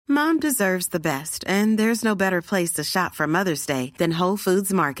Mom deserves the best, and there's no better place to shop for Mother's Day than Whole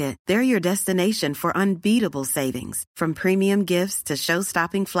Foods Market. They're your destination for unbeatable savings, from premium gifts to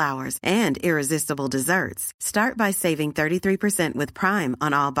show-stopping flowers and irresistible desserts. Start by saving 33% with Prime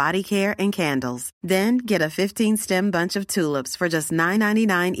on all body care and candles. Then get a 15-stem bunch of tulips for just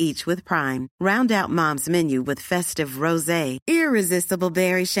 $9.99 each with Prime. Round out Mom's menu with festive rosé, irresistible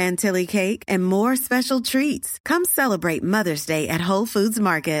berry chantilly cake, and more special treats. Come celebrate Mother's Day at Whole Foods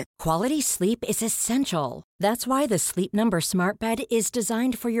Market. Quality sleep is essential. That's why the Sleep Number Smart Bed is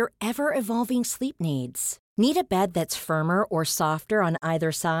designed for your ever-evolving sleep needs. Need a bed that's firmer or softer on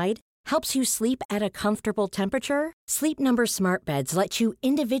either side? Helps you sleep at a comfortable temperature? Sleep Number Smart Beds let you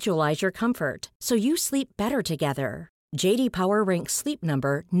individualize your comfort, so you sleep better together. J.D. Power ranks Sleep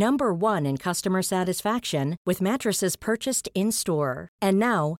Number #1 in customer satisfaction with mattresses purchased in-store. And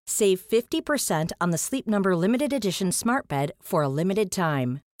now, save 50% on the Sleep Number Limited Edition Smart Bed for a limited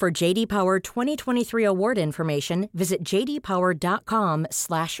time. For J.D. Power 2023 award information, visit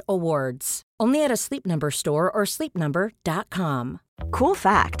jdpower.com/awards. Only at a Sleep Number store or sleepnumber.com. Cool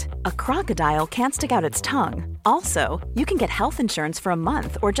fact, a crocodile can't stick out its tongue. Also, you can get health insurance for a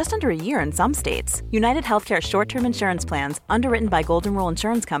month or just under a year in some states. United Healthcare short-term insurance plans, underwritten by Golden Rule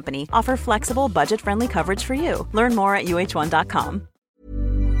Insurance Company, offer flexible, budget-friendly coverage for you. Learn more at uh1.com.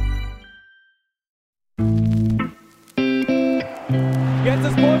 Jetzt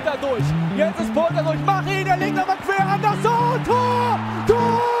ist Polter durch. Mach ihn, der legt aber quer. Andersson, Tor!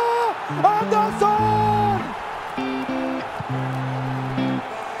 Andersson!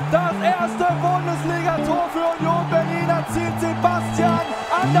 Das erste Bundesliga-Tor für Union Berlin erzielt Sebastian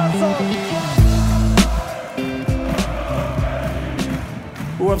Andersson.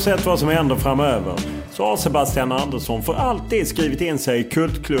 Oavsett vad som händer framöver så har Sebastian Andersson för alltid skrivit in sig i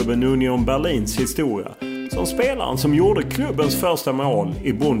kultklubben Union Berlins historia som spelaren som gjorde klubbens första mål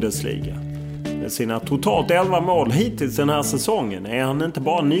i Bundesliga. Med sina totalt 11 mål hittills den här säsongen är han inte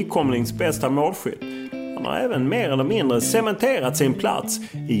bara nykomlings bästa målskytt. Han har även mer eller mindre cementerat sin plats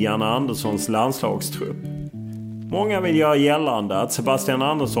i Janne Anderssons landslagstrupp. Många vill göra gällande att Sebastian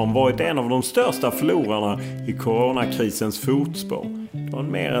Andersson varit en av de största förlorarna i coronakrisens fotspår. Då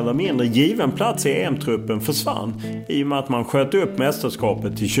en mer eller mindre given plats i EM-truppen försvann i och med att man sköt upp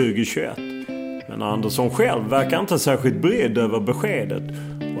mästerskapet till 2021. Men Andersson själv verkar inte särskilt brydd över beskedet.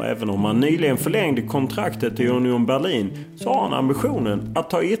 Och även om han nyligen förlängde kontraktet i Union Berlin så har han ambitionen att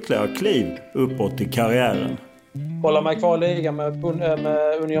ta ytterligare kliv uppåt i karriären. Hålla mig kvar i ligan med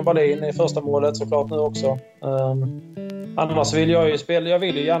Union Berlin i första målet såklart nu också. Annars vill jag ju spela. Jag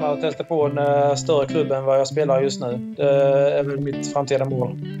vill ju gärna testa på en större klubb än vad jag spelar just nu. Det är väl mitt framtida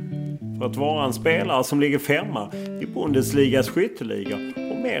mål. För att vara en spelare som ligger femma i Bundesligas skytteliga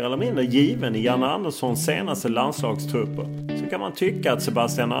och mer eller mindre given i Janne Anderssons senaste landslagstrupper så kan man tycka att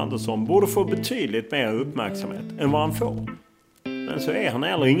Sebastian Andersson borde få betydligt mer uppmärksamhet än vad han får. Men så är han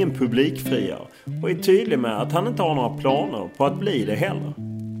heller ingen publikfriare och är tydlig med att han inte har några planer på att bli det heller.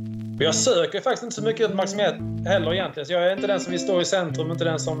 Jag söker faktiskt inte så mycket uppmärksamhet heller egentligen. Så jag är inte den som vill stå i centrum, inte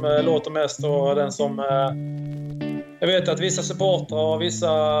den som låter mest och den som... Jag vet att vissa supportrar och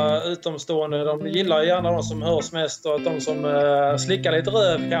vissa utomstående, de gillar gärna de som hörs mest och att de som slickar lite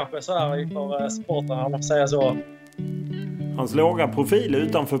röv kanske så här för supportrarna, om man säger så. Hans låga profil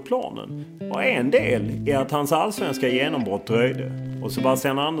utanför planen var en del i att hans allsvenska genombrott dröjde. Och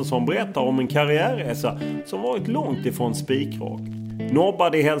Sebastian Andersson berättar om en karriärresa som varit långt ifrån spikrak.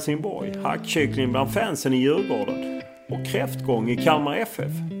 Nobbad i Helsingborg, hackkyckling bland fansen i Djurgården och kräftgång i Kalmar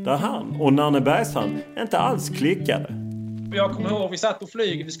FF, där han och Nanne Bergstrand inte alls klickade. Jag kommer ihåg, vi satt på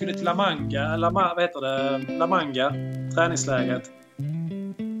flyget, vi skulle till La Manga, träningsläget.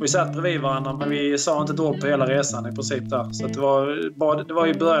 Vi satt bredvid varandra, men vi sa inte då på hela resan i princip där. Så det var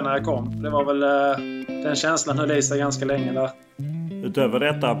i början när jag kom. Det var väl den känslan höll i sig ganska länge där. Utöver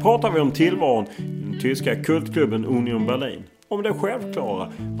detta pratar vi om tillvaron i den tyska kultklubben Union Berlin. Om det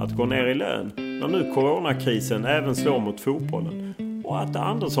självklara att gå ner i lön när nu coronakrisen även slår mot fotbollen. Och att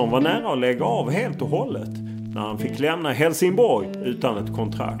Andersson var nära att lägga av helt och hållet när han fick lämna Helsingborg utan ett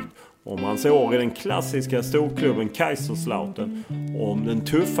kontrakt. Om hans år i den klassiska storklubben Kaiserslautern och om den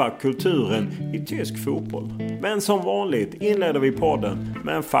tuffa kulturen i tysk fotboll. Men som vanligt inleder vi podden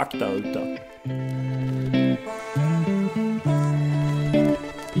med en faktaruta.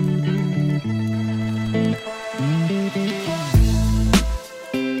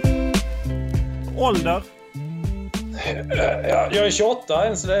 Ålder? Jag är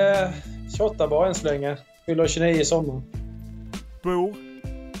 28 bara än så länge. Fyller 29 i sommar. Bor?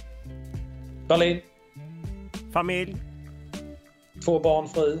 Berlin. Familj? 2 barn,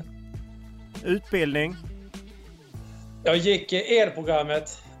 fru. Utbildning? Jag gick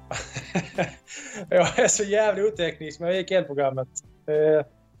elprogrammet Jag är så jävla oteknisk, men jag gick elprogrammet.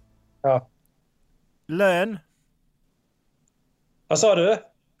 Ja. Lön? Vad sa du?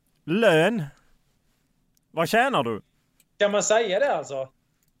 Lön? Vad tjänar du? Kan man säga det alltså?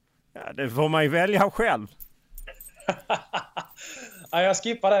 Ja, det får man ju välja själv. Ja, jag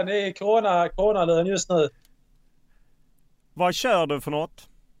skippar den. Det är coronalön just nu. Vad kör du för något?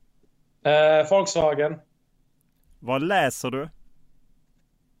 Volkswagen. Vad läser du?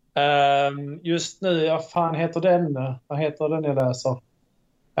 Just nu, vad fan heter den? Vad heter den jag läser?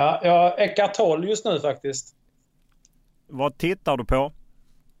 Ja, jag Eckart Tolle just nu faktiskt. Vad tittar du på?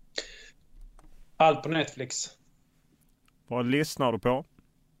 Allt på Netflix. Vad lyssnar du på?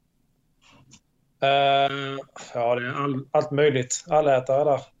 Ja, det är allt möjligt. Allätare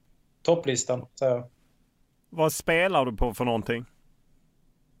där. Topplistan, säger jag. Vad spelar du på för någonting?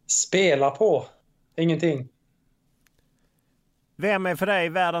 Spelar på? Ingenting. Vem är för dig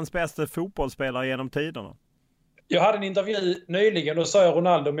världens bästa fotbollsspelare genom tiderna? Jag hade en intervju nyligen, då sa jag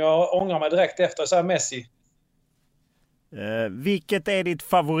Ronaldo, men jag ångrar mig direkt efter. Så här Messi. Vilket är ditt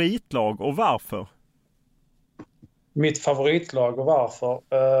favoritlag och varför? Mitt favoritlag och varför?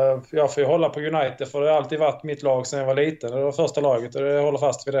 Jag får ju hålla på United, för det har alltid varit mitt lag sedan jag var liten. Det var första laget och jag håller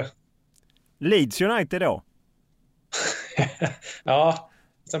fast vid det. Leeds United då? Ja,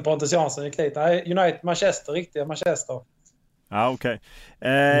 sen Pontus Jansson gick dit. Nej, United, Manchester, riktiga Manchester. Ja, okej.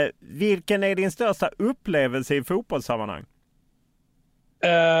 Vilken är din största upplevelse i fotbollssammanhang?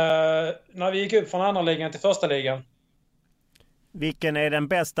 När vi gick upp från andra ligan till första ligan. Vilken är den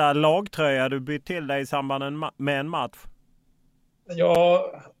bästa lagtröja du bytt till dig i samband med en match?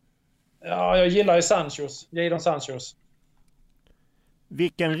 Jag gillar ju Sanchos. Jadon Sanchos.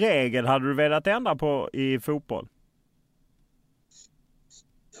 Vilken regel hade du velat ändra på i fotboll?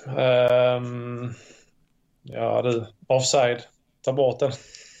 Ja du, offside. Ta bort den.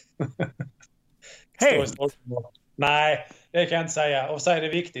 Helt? Nej, det kan jag inte säga. Offside är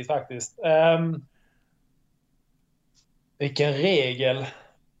viktigt faktiskt. Vilken regel?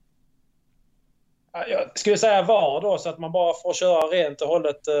 Jag skulle säga VAR då, så att man bara får köra rent och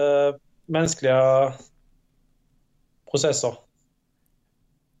hållet mänskliga processer.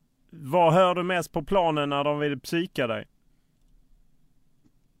 Vad hör du mest på planen när de vill psyka dig?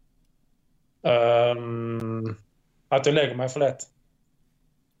 Att jag lägger mig för lätt.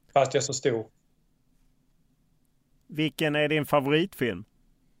 Fast jag är så stor. Vilken är din favoritfilm?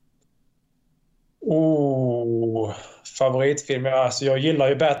 Favoritfilm? Alltså, jag gillar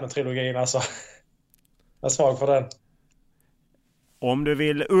ju Batman-trilogin. Alltså. Jag är svag för den. Om du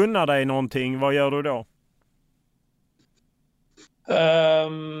vill unna dig någonting, vad gör du då?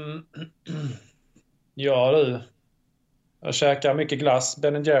 Ja du. Jag käkar mycket glass.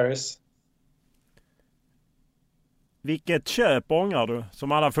 Ben & Jerry's. Vilket köp ångrar du?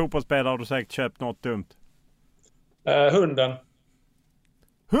 Som alla fotbollsspelare har du säkert köpt något dumt. Hunden.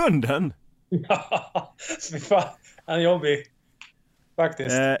 Hunden? Ja, fan. Han är jobbig.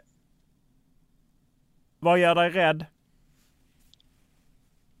 Faktiskt. Vad gör dig rädd?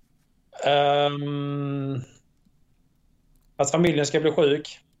 Att familjen ska bli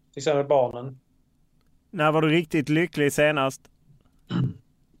sjuk. Till exempel barnen. När var du riktigt lycklig senast?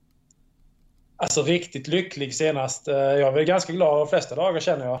 Alltså riktigt lycklig senast. Jag är väl ganska glad de flesta dagar,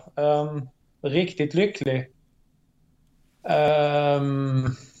 känner jag. Riktigt lycklig.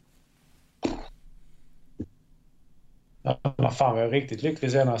 Vad fan var jag riktigt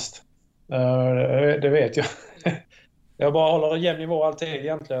lycklig senast? Det vet jag. Jag bara håller en jämn nivå alltid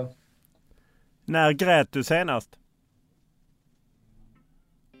egentligen. När grät du senast?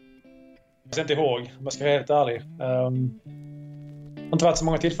 Jag ser inte ihåg, om jag ska vara helt ärlig. Det har inte varit så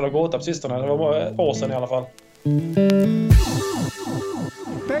många tillfällen att gråta på sistone. Det var bara ett år sedan i alla fall.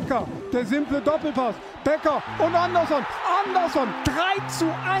 Becker, der simple Doppelpass. Becker und Andersson. Andersson,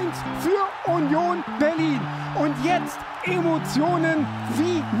 3:1 für Union Berlin. Und jetzt Emotionen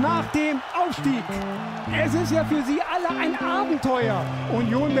wie nach dem Aufstieg. Es ist ja für sie alle ein Abenteuer.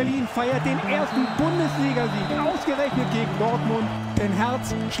 Union Berlin feiert den ersten Bundesliga-Sieg, ausgerechnet gegen Dortmund. Denn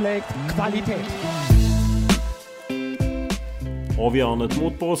Herz schlägt Qualität. Avgörandet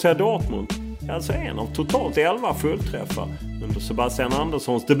mot Borussia Dortmund är alltså en av totalt 11 fullträffar under Sebastian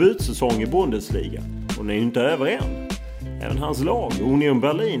Anderssons debutsäsong i Bundesliga. Och den är ju inte över än. Även hans lag, Union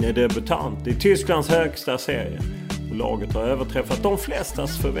Berlin, är debutant i Tysklands högsta serie. Och laget har överträffat de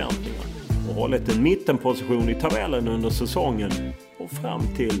flestas förväntningar och hållit en mittenposition i tabellen under säsongen och fram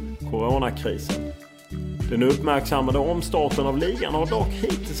till coronakrisen. Den uppmärksammade omstarten av ligan har dock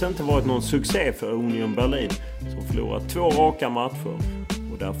hittills inte varit någon succé för Union Berlin, som förlorat 2 raka matcher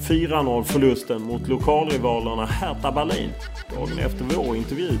och där 4-0-förlusten mot lokalrivalerna Hertha Berlin dagen efter vår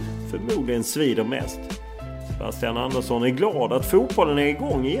intervju förmodligen svider mest. Sebastian Andersson är glad att fotbollen är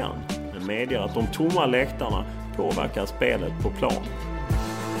igång igen, men medger att de tomma läktarna påverkar spelet på plan.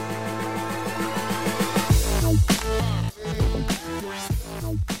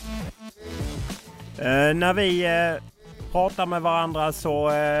 När vi pratar med varandra så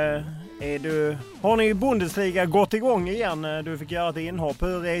har ni i Bundesliga gått igång igen. Du fick göra ett inhopp.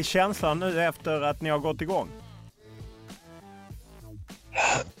 Hur är känslan nu efter att ni har gått igång?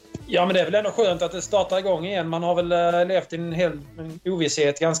 Ja, men det är väl ändå skönt att det startar igång igen. Man har väl levt i en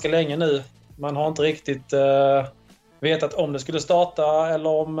ovisshet ganska länge nu. Man har inte riktigt vetat om det skulle starta eller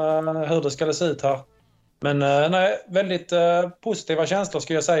om hur det skulle se ut här. Men väldigt positiva känslor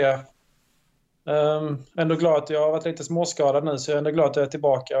skulle jag säga. Ändå glad att jag har varit lite småskadad nu, så jag är ändå glad att jag är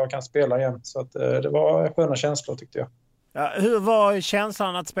tillbaka och kan spela igen. Så att, det var sköna känslor tyckte jag. Ja, hur var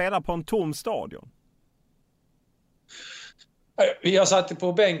känslan att spela på en tom stadion? Jag satt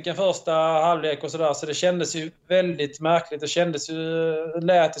på bänken första halvlek och sådär, så det kändes ju väldigt märkligt. Det kändes ju,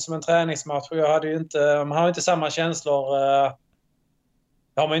 lät det som en träningsmatch och man hade inte samma känslor.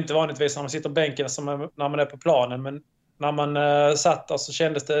 Det har man inte vanligtvis när man sitter på bänken som när man är på planen, men när man satt där så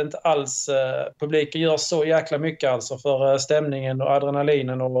kändes det inte alls. Publiken gör så jäkla mycket alltså för stämningen och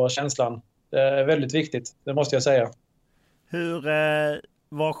adrenalinen och känslan. Det är väldigt viktigt, det måste jag säga.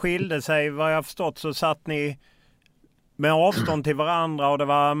 Vad skilde sig? Vad jag förstått så satt ni med avstånd till varandra och det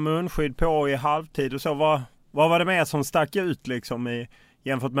var munskydd på i halvtid och så. Vad var det mer som stack ut liksom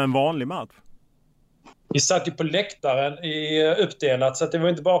jämfört med en vanlig match? Vi satt ju på läktaren uppdelat, så att det var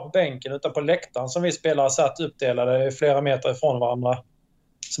inte bara på bänken utan på läktaren som vi spelare satt uppdelade flera meter ifrån varandra.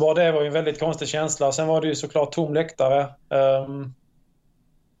 Så det var ju en väldigt konstig känsla. Sen var det ju såklart tom läktare.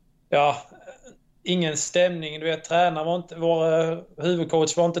 Ingen stämning. Du vet, tränaren var inte, vår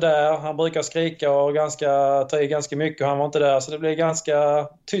huvudcoach var inte där. Han brukar skrika och ta i ganska mycket och han var inte där. Så det blev ganska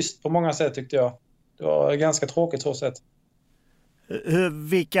tyst på många sätt tyckte jag. Det var ganska tråkigt så sätt.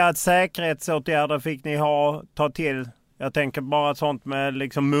 Vilka säkerhetsåtgärder fick ni ta till? Jag tänker bara sånt med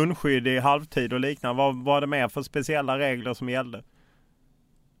liksom munskydd i halvtid och liknande. Vad var det mer för speciella regler som gällde?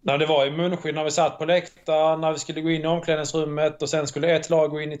 Nej, det var ju munskydd när vi satt på läktaren, när vi skulle gå in i omklädningsrummet och sen skulle ett lag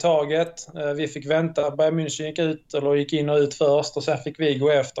gå in i taget. Vi fick vänta, Bayern München gick in och ut först och sen fick vi gå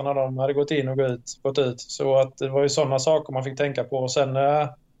efter när de hade gått in och gått ut. Så att det var ju sådana saker man fick tänka på. Och sen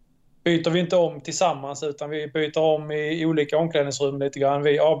byter vi inte om tillsammans utan vi byter om i olika omklädningsrum lite grann.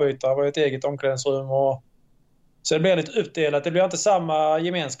 Vi avbyter, var ett eget omklädningsrum så det blir lite uppdelat. Det blir inte samma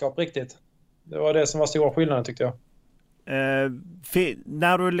gemenskap riktigt. Det var det som var stora skillnaden tyckte jag.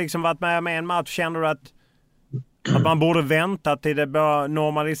 När du liksom varit med en match, känner du att man borde vänta till det börjar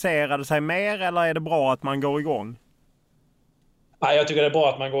normalisera sig mer, eller är det bra att man går igång? Nej, jag tycker det är bra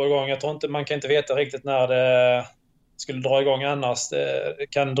att man går igång. Jag tror inte, man kan inte veta riktigt när det skulle dra igång annars. Det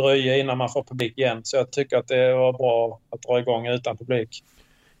kan dröja innan man får publik igen. Så jag tycker att det var bra att dra igång utan publik.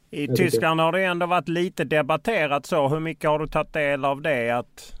 I Tyskland har det ändå varit lite debatterat så. Hur mycket har du tagit del av det,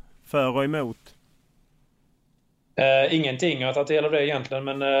 att för och emot? Ingenting. Jag har tagit del av det egentligen,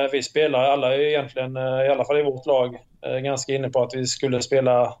 men vi spelar alla egentligen, i alla fall i vårt lag, ganska inne på att vi skulle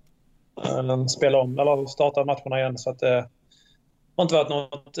spela om eller starta matcherna igen. Så att det har inte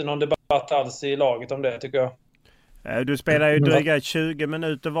varit någon debatt alls i laget om det tycker jag. Du spelar ju dryga 20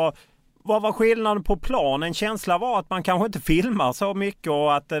 minuter. Vad var skillnaden på plan? En känsla var att man kanske inte filmar så mycket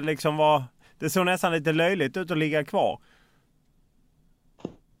och att det liksom det såg nästan lite löjligt ut att ligga kvar.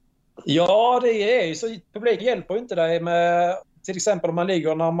 Ja, det är ju så. Publik hjälper inte dig med, till exempel om man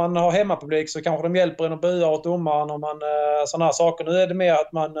ligger, när man har hemmapublik så kanske de hjälper en att bua åt domaren och sådana här saker. Nu är det mer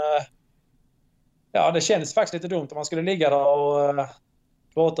att man det känns faktiskt lite dumt om man skulle ligga där och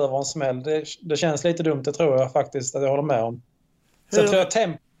låta över en smäll. Det känns lite dumt, det tror jag faktiskt att jag håller med om. Så jag tror att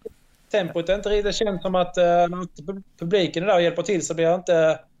tempot är inte riktigt. Det känns som att publiken är där och hjälper till, så blir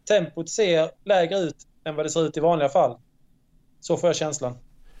inte tempot ser lägre ut än vad det ser ut i vanliga fall. Så får jag känslan.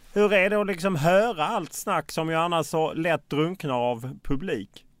 Hur är det att liksom höra allt snack som ju annars så lätt drunknar av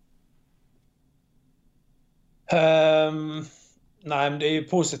publik? Nej, men det är ju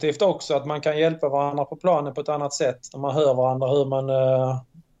positivt också att man kan hjälpa varandra på planen på ett annat sätt. När man hör varandra,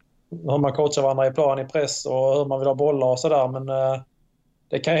 hur man coachar varandra i plan, i press och hur man vill ha bollar och sådär. Men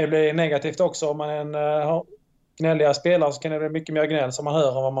det kan ju bli negativt också om man är en gnälliga spelare, så kan det bli mycket mer gnäll som man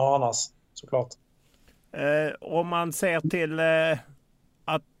hör än vad man har annars, såklart. Om man ser till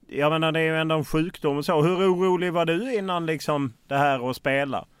att, jag menar det är ju ändå en sjukdom och så. Hur orolig var du innan liksom det här att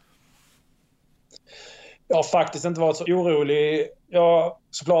spela? Jag har faktiskt inte varit så orolig. Jag har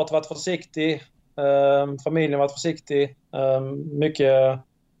såklart varit försiktig. Familjen har varit försiktig. Mycket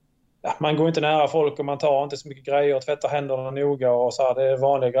man går inte nära folk och man tar inte så mycket grejer och tvättar händerna noga och så här. Det är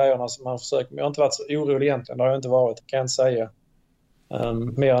vanliga grejerna som man försöker. Men jag har inte varit så orolig egentligen. Det har jag inte varit, kan jag inte säga.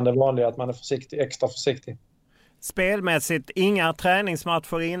 Mer än det vanliga att man är extra försiktig. Spelmässigt, inga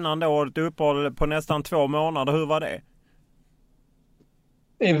träningsmatcher innan då, ett uppehåll på nästan 2 månader. Hur var det?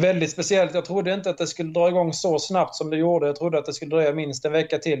 Det är väldigt speciellt. Jag trodde inte att det skulle dra igång så snabbt som det gjorde. Jag trodde att det skulle dröja minst en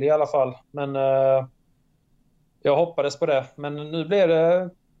vecka till i alla fall. Men jag hoppades på det. Men nu blev det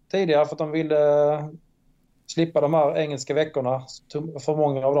tidigare för att de ville slippa de här engelska veckorna. För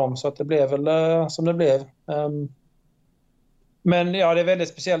många av dem. Så att det blev väl som det blev. Men ja, det är väldigt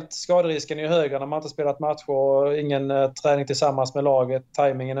speciellt. Skaderisken är ju högre när man inte spelat matcher och ingen träning tillsammans med laget.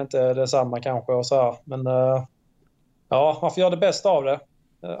 Timingen är inte detsamma kanske och så här. Men ja, man får göra det bästa av det.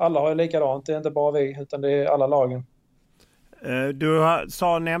 Alla har ju likadant. Det är inte bara vi, utan det är alla lagen. Du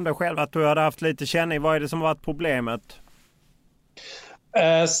nämnde själv att du hade haft lite känning. Vad är det som har varit problemet?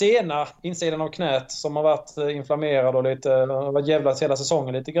 Sena insidan av knät som har varit inflammerad och lite, har varit jävlat hela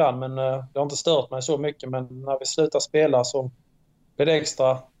säsongen lite grann. Men det har inte stört mig så mycket. Men när vi slutar spela så blir det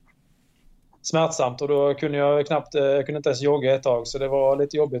extra smärtsamt. Och då kunde jag kunde inte ens jogga ett tag. Så det var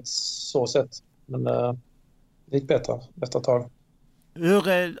lite jobbigt så sett. Men det gick bättre efter ett tag. Hur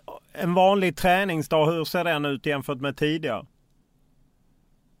är en vanlig träningsdag, hur ser den ut jämfört med tidigare?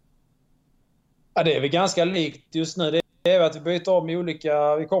 Ja, det är väl ganska likt just nu. Det är att vi byter om i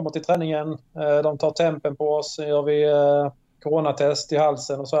olika... Vi kommer till träningen, de tar tempen på oss, så gör vi coronatest i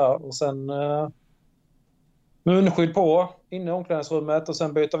halsen och så här. Och sen munskydd på inne i omklädningsrummet och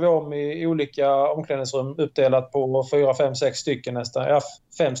sen byter vi om i olika omklädningsrum uppdelat på 4, 5, 6 stycken nästan. Ja,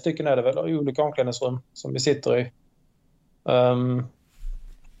 5 stycken är det väl i olika omklädningsrum som vi sitter i.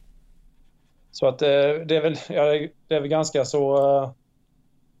 Så att det är väl ganska så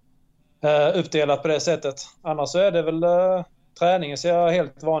uppdelat på det sättet. Annars så är det väl träningen ser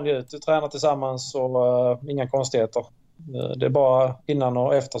helt vanlig ut. Vi tränar tillsammans och inga konstigheter. Det är bara innan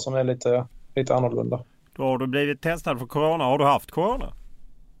och efter som är lite annorlunda. Då har du blivit testad för corona. Har du haft corona?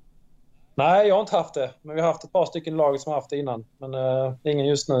 Nej, jag har inte haft det. Men vi har haft ett par stycken lag som har haft det innan. Men ingen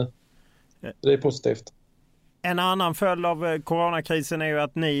just nu. Det är positivt. En annan följd av coronakrisen är ju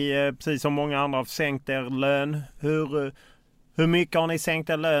att ni, precis som många andra, har sänkt er lön. Hur mycket har ni sänkt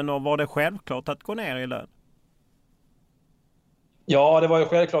er lön och var det självklart att gå ner i lön? Ja, det var ju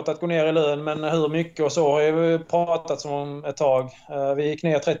självklart att gå ner i lön, men hur mycket och så har vi pratat om ett tag. Vi gick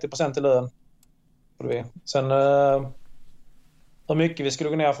ner 30% i lön. Sen hur mycket vi skulle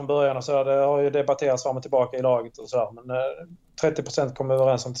gå ner från början och så, det har ju debatterats fram och tillbaka i laget och så, men 30% kom vi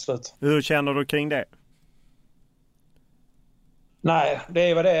överens om till slut. Hur känner du kring det? Nej, det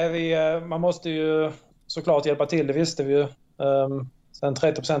är vad det är. Man måste ju såklart hjälpa till, det visste vi ju. Sen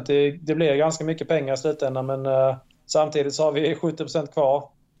 30%, det blir ganska mycket pengar i slutändan, men samtidigt så har vi 70% kvar.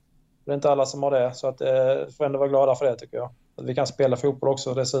 Det är inte alla som har det, så att får ändå vara glada för det tycker jag. Att vi kan spela fotboll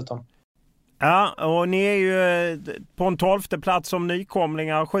också dessutom. Ja, och ni är ju på en 12:e plats som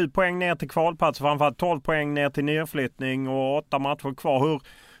nykomlingar. 7 poäng ner till kvalplats, framförallt 12 poäng ner till nedflyttning och 8 matcher kvar.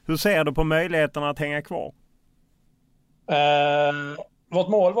 Hur ser du på möjligheterna att hänga kvar? Vårt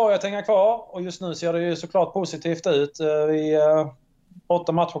mål var ju att hänga kvar och just nu ser det ju såklart positivt ut. Vi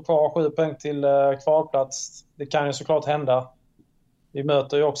 8 matcher kvar, 7 poäng till kvalplats. Det kan ju såklart hända. Vi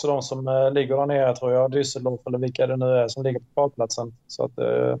möter ju också de som ligger där nere tror jag, Düsseldorf eller vilka det nu är som ligger på kvalplatsen. Så att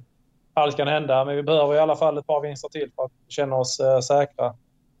allt kan hända, men vi behöver i alla fall ett par vinster till för att känna oss säkra.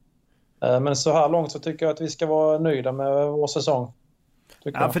 Men så här långt så tycker jag att vi ska vara nöjda med vår säsong.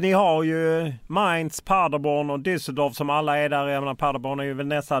 Ja, för ni har ju Mainz, Paderborn och Düsseldorf som alla är där. Jag menar, Paderborn är ju väl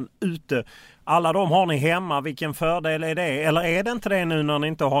nästan ute. Alla de har ni hemma. Vilken fördel är det? Eller är det inte det nu när ni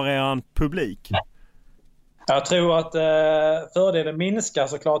inte har er publik? Jag tror att fördelen minskar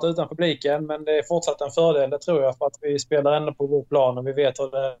såklart utan publiken. Men det är fortsatt en fördel, det tror jag. För att vi spelar ändå på vår plan och vi vet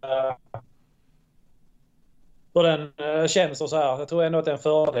hur den känns och så här. Jag tror ändå att det är en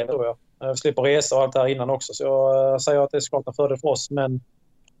fördel, tror jag. Vi slipper resa och allt det här innan också. Så jag säger att det är såklart en fördel för oss. Men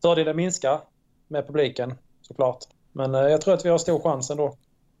fördelen minskar med publiken, såklart. Men jag tror att vi har stor chans ändå.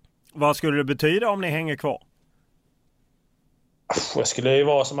 Vad skulle det betyda om ni hänger kvar? Det skulle ju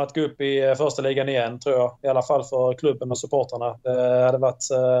vara som att gå upp i första ligan igen, tror jag. I alla fall för klubben och supporterna. Det hade varit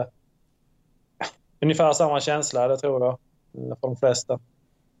ungefär samma känsla, det tror jag. För de flesta.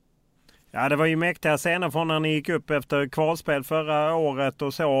 Ja, det var ju mäktiga scener från när ni gick upp efter kvalspel förra året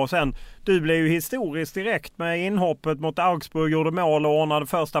och så. Och sen, du blev ju historiskt direkt med inhoppet mot Augsburg, gjorde mål och ordnade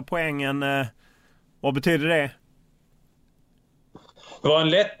första poängen. Vad betyder det? Det var en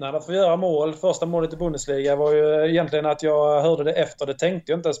lättnad att få göra mål. Första målet i Bundesliga var ju egentligen att jag hörde det efter. Det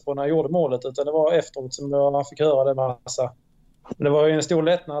tänkte jag inte ens på när jag gjorde målet, utan det var efteråt som jag fick höra det massa. Det var ju en stor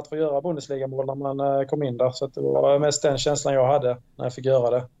lättnad att få göra Bundesliga-mål när man kom in där. Så att det var mest den känslan jag hade när jag fick göra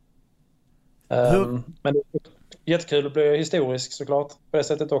det. Men det är jättekul att bli historisk såklart på det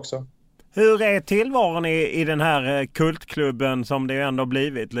sättet också. Hur är tillvaron i den här kultklubben som det ändå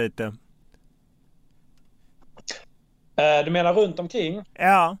blivit lite? Du menar runt omkring?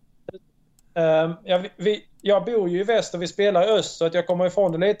 Ja. Jag bor ju i väst och vi spelar i öst, så att jag kommer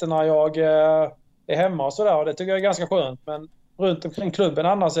ifrån det lite när jag är hemma och sådär. Och det tycker jag är ganska skönt. Men runt omkring klubben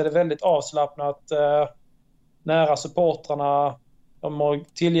annars är det väldigt avslappnat. Nära supportrarna. De har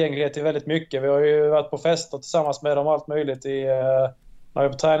tillgänglighet till väldigt mycket. Vi har ju varit på fester tillsammans med dem och allt möjligt när vi är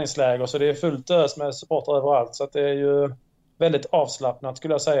på träningsläger. Så det är fullt ös med supportrar överallt. Så att det är ju väldigt avslappnat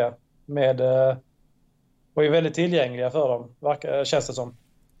skulle jag säga. Och är väldigt tillgängliga för dem, känns det som.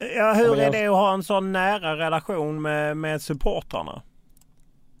 Ja, hur är det att ha en sån nära relation med supportrarna?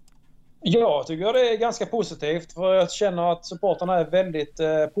 Jag tycker det är ganska positivt. För jag känner att supportrarna är väldigt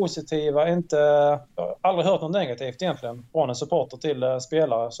positiva. Jag har aldrig hört något negativt egentligen från en supporter till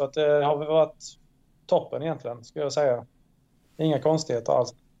spelare. Så att det har varit toppen egentligen, skulle jag säga. Inga konstigheter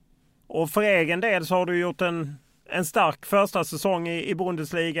alls. Och för egen del så har du gjort en stark första säsong i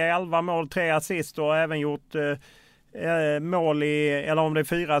Bundesliga. 11 mål, 3 assist och även gjort mål eller om det är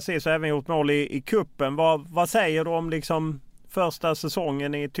 4 assist och även gjort mål i kuppen. Vad säger du om liksom första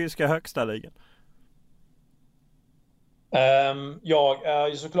säsongen i tyska högsta ligan? Jag är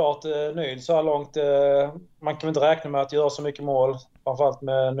ju såklart nöjd så här långt. Man kan inte räkna med att göra så mycket mål, framförallt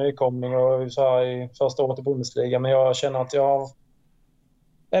med nykomling och så här i första året i Bundesliga. Men jag känner att jag har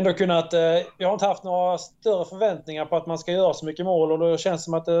ändå kunnat... Jag har inte haft några större förväntningar på att man ska göra så mycket mål. Och då känns det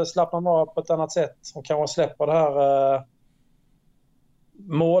som att det slappnar av på ett annat sätt. Och kanske släppa det här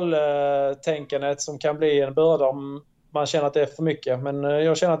måltänkandet som kan bli en börda om man känner att det är för mycket. Men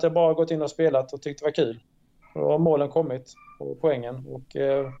jag känner att jag bara gått in och spelat och tyckt det var kul. Och har målen kommit på poängen. Och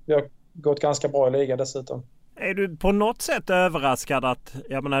vi har gått ganska bra i liga dessutom. Är du på något sätt överraskad att,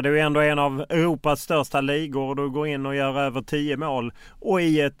 jag menar, du är ändå en av Europas största ligor och du går in och gör över 10 mål och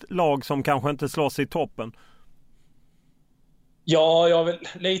i ett lag som kanske inte slåss i toppen? Ja, jag är väl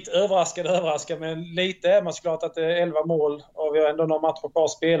lite överraskad, men lite är man såklart att det är 11 mål och vi har ändå några matcher kvar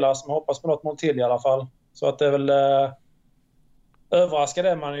att spela som jag hoppas på något mål till i alla fall. Så att det är väl överraskad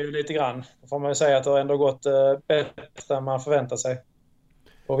är man ju lite grann. Då får man ju säga att det har ändå gått bättre än man förväntar sig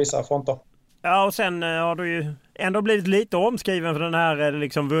på vissa fronter. Ja, och sen har du ju ändå blivit lite omskriven för den här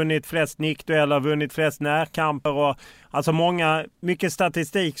liksom vunnit flest nickdueller, vunnit flest närkamper och alltså mycket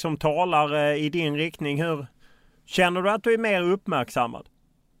statistik som talar i din riktning. Hur känner du att du är mer uppmärksammad?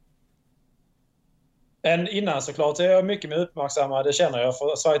 Än innan såklart är jag mycket mer uppmärksammad, det känner jag.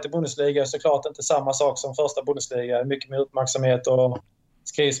 För Sverige till Bundesliga är såklart inte samma sak som första Bundesliga. Mycket mer uppmärksamhet och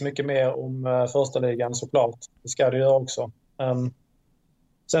skrivs mycket mer om första ligan såklart. Det ska det göra också.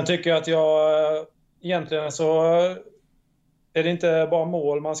 Sen tycker jag att egentligen så är det inte bara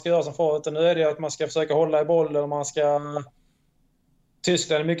mål man ska göra som förut. Nu är det att man ska försöka hålla i bollen och man ska...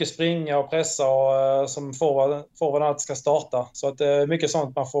 Tyskland är mycket springa och pressa och som forwarden alltid ska starta. Så att det är mycket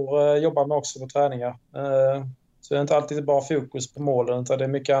sånt man får jobba med också på träningar. Så det är inte alltid bara fokus på målen utan det är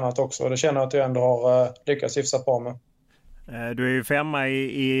mycket annat också. Och det känner jag att jag ändå har lyckats hyfsat bra med. Du är ju 5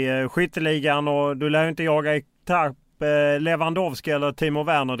 i skytteligan och du lär inte jaga i tapp Lewandowski eller Timo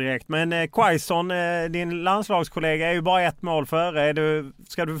Werner direkt. Men Quaison, din landslagskollega, är ju bara 1 mål före.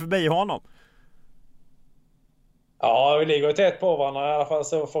 Ska du förbi honom? Ja, vi ligger tätt på varandra i alla fall,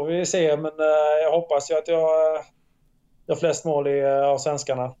 så får vi se. Men jag hoppas ju att jag gör flest mål av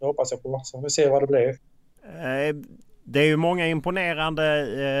svenskarna. Det hoppas jag på. Så får vi se vad det blir. Det är ju många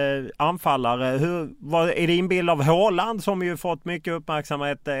imponerande anfallare. Vad är din bild av Haaland som ju fått mycket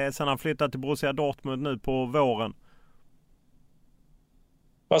uppmärksamhet sedan han flyttade till Borussia Dortmund nu på våren?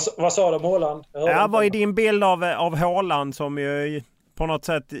 Vad sa du om Haaland? Ja, vad är din bild av Haaland som ju på något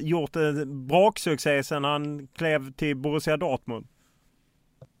sätt gjort en braksuccé sedan han klev till Borussia Dortmund?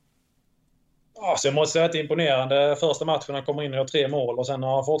 Ja, så jag måste säga att det är imponerande. Första matchen han kommer in och gör 3 mål och sen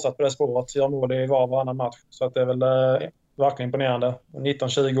har han fortsatt på det spåret. Gör mål i varannan match. Så att det är väl verkligen imponerande.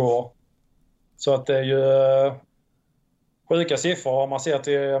 19-20 år. Så att det är ju sjuka siffror om man ser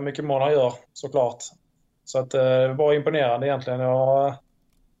till hur mycket mål han gör såklart. Så att det är bara imponerande egentligen.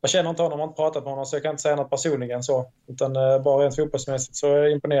 Jag känner inte honom, jag har inte pratat med honom så jag kan inte säga något personligen så. Utan bara rent fotbollsmässigt så är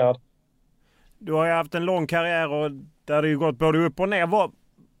jag imponerad. Du har ju haft en lång karriär och där det ju gått både upp och ner.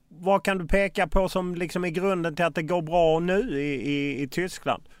 Vad kan du peka på som liksom är grunden till att det går bra nu i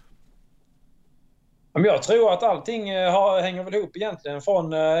Tyskland? Jag tror att allting hänger väl ihop egentligen.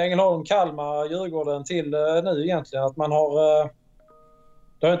 Från Ängelholm, Kalmar, Djurgården till nu egentligen. Att man har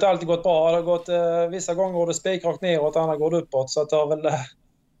Det har inte alltid gått bra. Det har gått, vissa gånger går det spikrakt neråt, andra går det uppåt. Så att det har väl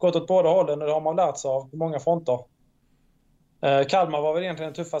gått åt båda hållen och det har man lärt sig av på många fronter. Kalmar var väl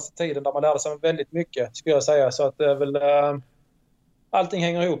egentligen den tuffaste tiden där man lärde sig väldigt mycket, skulle jag säga. Så att det är väl, allting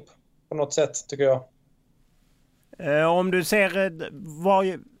hänger ihop på något sätt, tycker jag. Om du ser,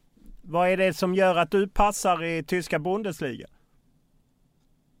 vad är det som gör att du passar i tyska Bundesliga?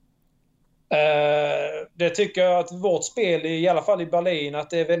 Det tycker jag att vårt spel, i alla fall i Berlin, att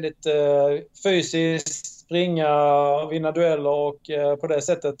det är väldigt fysiskt, springa, vinna dueller och på det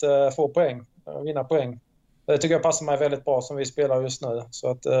sättet få poäng, vinna poäng. Det tycker jag passar mig väldigt bra som vi spelar just nu. Så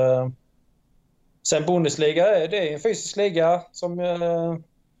att, sen Bundesliga, det är en fysisk liga som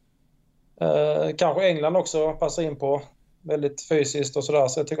kanske England också passar in på. Väldigt fysiskt och sådär.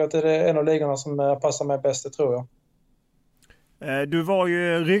 Så jag tycker att det är en av ligorna som passar mig bäst, det tror jag. Du var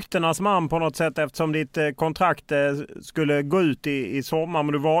ju ryktenas man på något sätt eftersom ditt kontrakt skulle gå ut i sommar,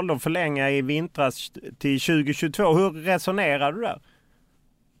 men du valde att förlänga i vintras till 2022. Hur resonerade du där?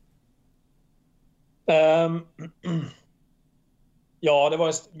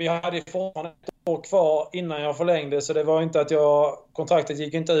 Ja, vi hade fortfarande ett år kvar innan jag förlängde, så det var inte att kontraktet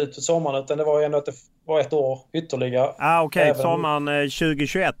gick inte ut på sommaren, utan det var ändå att det var ett år ytterligare. Okej. Sommaren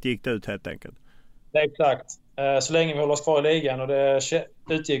 2021 gick det ut helt enkelt. Det är exakt. Så länge vi håller oss kvar i ligan, och det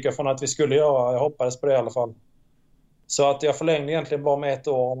utgick jag från att vi skulle göra. Jag hoppades på det i alla fall. Så att jag förlängde egentligen bara med ett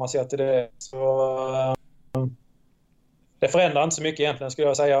år, om man ser till det. Så det förändrar inte så mycket egentligen, skulle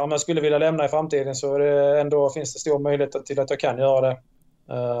jag säga. Om jag skulle vilja lämna i framtiden så finns det stor möjlighet till att jag kan göra det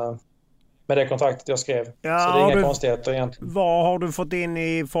med det kontraktet jag skrev. Ja, så det är inga konstigheter egentligen. Vad har du fått in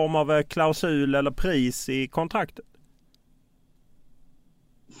i form av klausul eller pris i kontraktet?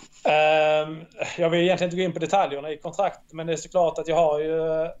 Jag vill egentligen inte gå in på detaljerna i kontraktet, men det är såklart att jag har ju...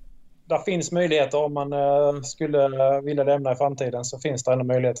 Där finns möjligheter om man skulle vilja lämna i framtiden, så finns det ändå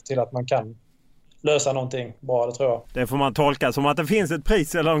möjligheter till att man kan lösa någonting bra, det tror jag. Det får man tolka som att det finns ett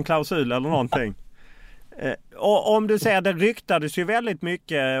pris eller en klausul eller någonting. Och om du säger, det ryktades ju väldigt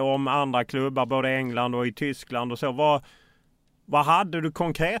mycket om andra klubbar, både i England och i Tyskland och så. Vad hade du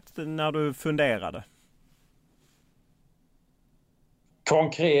konkret när du funderade?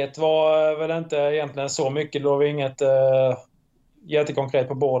 Konkret var väl inte egentligen så mycket. Det var inget jättekonkret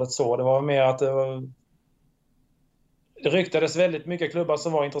på bordet så. Det var mer att det ryktades väldigt mycket klubbar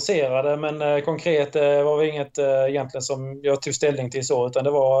som var intresserade, men konkret var det inget egentligen som jag tog ställning till så, utan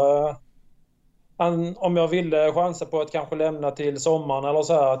det var om jag ville chansa på att kanske lämna till sommaren eller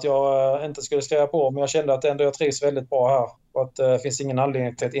så här, att jag inte skulle skriva på, men jag kände att ändå jag trivs väldigt bra här och att det finns ingen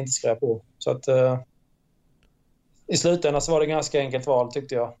anledning till att inte skriva på. Så att i slutändan så var det ganska enkelt val,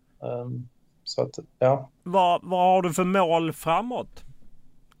 tyckte jag. Så att, ja. Vad har du för mål framåt?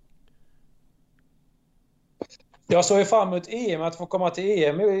 Jag såg ju fram emot EM, att få komma till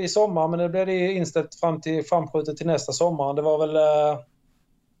EM i sommar, men det blev det inställt framskjutet till nästa sommar. Det var väl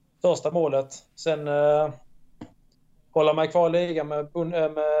första målet. Sen hålla mig kvar i ligan med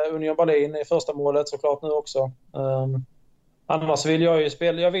Union Berlin i första målet såklart nu också. Annars vill jag ju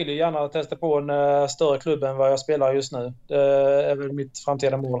spela. Jag vill ju gärna testa på en större klubb än vad jag spelar just nu. Det är väl mitt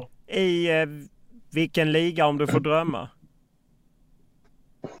framtida mål. I vilken liga, om du får drömma?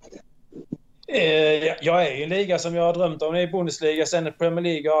 Jag är i en liga som jag har drömt om. Det är Bundesliga. Sen Premier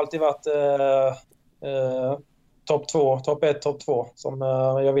League har alltid varit topp 2, topp 1, topp 2 som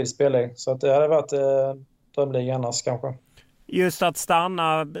jag vill spela i. Så att det hade varit drömliga annars kanske. Just att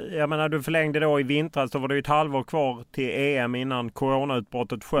stanna, jag menar du förlängde då i vintras, så var det ju ett halvår kvar till EM innan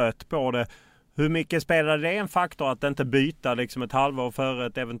coronautbrottet sköt på det. Hur mycket spelade det en faktor att inte byta liksom ett halvår före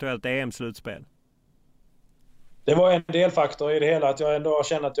ett eventuellt EM-slutspel? Det var en delfaktor i det hela, att jag ändå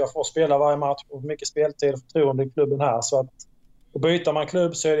känner att jag får spela varje match och mycket speltid och förtroende i klubben här. Så att byter man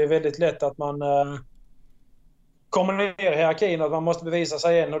klubb så är det väldigt lätt att man kommer ner i hierarkin, att man måste bevisa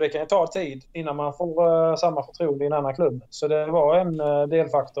sig igen, och det kan ju ta tid innan man får samma förtroende i en annan klubb. Så det var en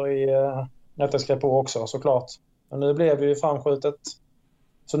delfaktor i att jag skrev på också, såklart. Men nu blev det ju framskjutet.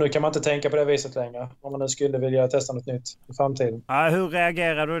 Så nu kan man inte tänka på det viset längre, om man nu skulle vilja testa något nytt i framtiden. Ja, hur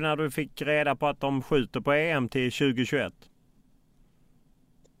reagerade du när du fick reda på att de skjuter på EM till 2021?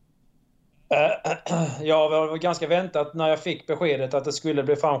 Ja, det var ganska väntat när jag fick beskedet att det skulle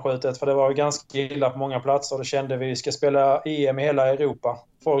bli framskjutet, för det var ganska illa på många platser. Det kände vi ska spela EM i hela Europa.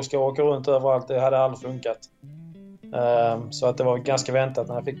 Folk ska åka runt överallt, det hade aldrig funkat. Så att det var ganska väntat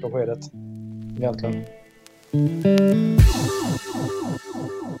när jag fick beskedet egentligen.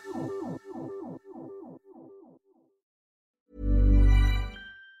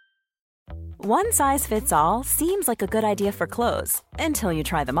 One size fits all seems like a good idea for clothes until you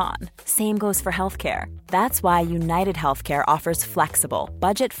try them on. Same goes for healthcare. That's why United Healthcare offers flexible,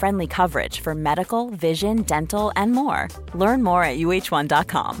 budget-friendly coverage for medical, vision, dental, and more. Learn more at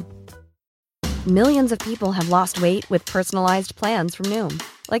uh1.com. Millions of people have lost weight with personalized plans from Noom.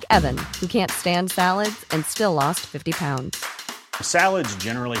 Like Evan, who can't stand salads and still lost 50 pounds. Salads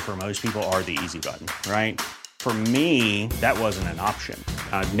generally for most people are the easy button, right? For me, that wasn't an option.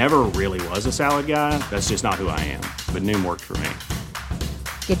 I never really was a salad guy. That's just not who I am. But Noom worked for me.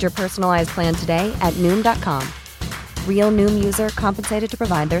 Get your personalized plan today at Noom.com. Real Noom user compensated to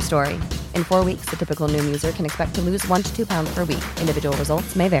provide their story. In 4 weeks, the typical Noom user can expect to lose 1 to 2 pounds per week. Individual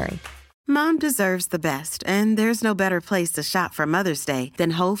results may vary. Mom deserves the best, and there's no better place to shop for Mother's Day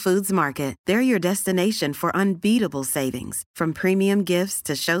than Whole Foods Market. They're your destination for unbeatable savings, from premium gifts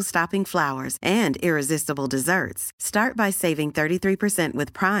to show-stopping flowers and irresistible desserts. Start by saving 33%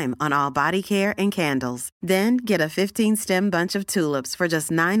 with Prime on all body care and candles. Then get a 15-stem bunch of tulips for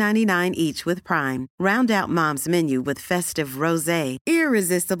just $9.99 each with Prime. Round out Mom's menu with festive rosé,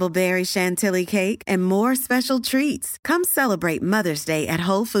 irresistible berry chantilly cake, and more special treats. Come celebrate Mother's Day at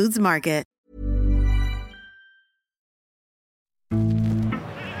Whole Foods Market.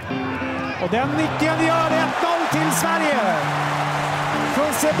 Och den nicken gör 1-0 till Sverige.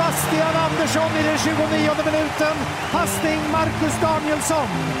 Från Sebastian Andersson i den 29:e minuten. Passning Marcus Danielsson.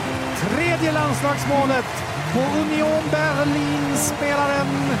 Tredje landslagsmålet på Union Berlin-spelaren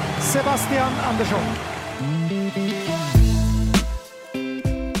Sebastian Andersson.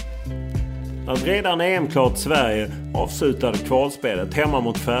 Att redan EM-klart Sverige avslutade kvalspelet hemma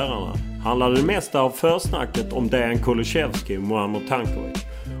mot Färöarna handlade det mesta av försnacket om Dejan Kulusevski och Muamer Tankovic.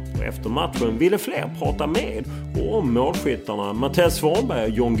 Och efter matchen ville fler prata med och om målskyttarna Mattias Svanberg och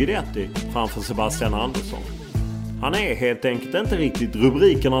John Guidetti framför Sebastian Andersson. Han är helt enkelt inte riktigt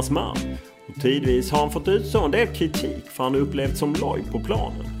rubrikernas man. Och tidvis har han fått utstå en del kritik för han upplevt som loj på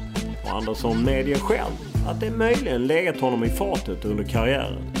planen. Och Andersson medger själv att det möjligen legat honom i fatet under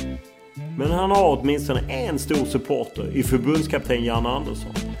karriären. Men han har åtminstone en stor supporter i förbundskapten Jan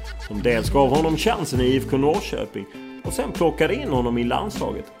Andersson, som dels gav honom chansen i IFK Norrköping och sen plockade in honom i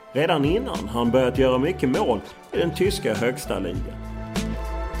landslaget redan innan han börjat göra mycket mål i den tyska högsta ligan.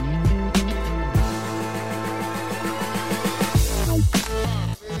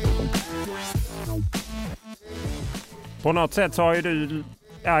 På något sätt så har ju du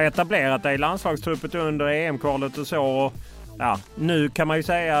etablerat dig i landslagstruppet under EM-kvalet och så. Och nu kan man ju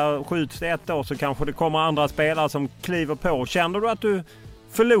säga, skjuts det ett år så kanske det kommer andra spelare som kliver på. Känner du att du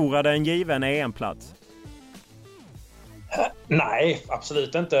förlorade en given EM-plats? Nej,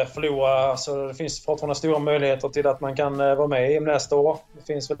 absolut inte förlora. Alltså, det finns fortfarande stora möjligheter till att man kan vara med i EM nästa år.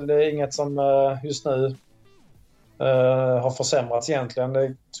 Det finns väl inget som just nu har försämrats egentligen.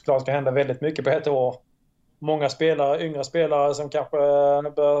 Det såklart kan hända väldigt mycket på ett år. Många spelare, yngre spelare som kanske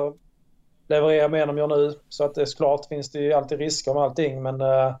bör leverera mer än de gör nu. Så att det såklart finns det ju alltid risker med allting. Men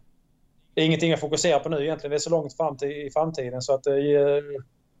det är ingenting att fokusera på nu egentligen. Det är så långt fram i framtiden så att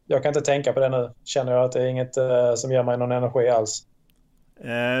jag kan inte tänka på det nu. Känner jag att det är inget som ger mig någon energi alls.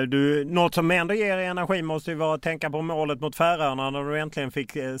 Något som ändå ger energi måste ju vara att tänka på målet mot Färöarna när du äntligen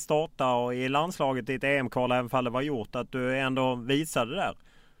fick starta och i landslaget i ett EM-kval, även om det var gjort, att du ändå visade det där.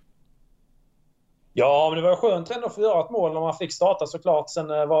 Ja, men det var skönt ändå att få göra ett mål när man fick starta såklart. Sen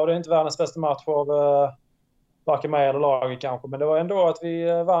var det inte världens bästa match av varken mig eller laget kanske. Men det var ändå att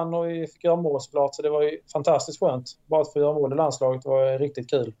vi vann och vi fick göra mål såklart. Så det var ju fantastiskt skönt. Bara att få göra mål i landslaget var riktigt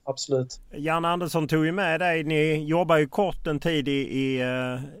kul, absolut. Jan Andersson tog ju med dig. Ni jobbar ju kort en tid i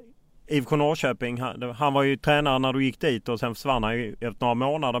IFK Norrköping. Han var ju tränare när du gick dit och sen försvann han ju efter några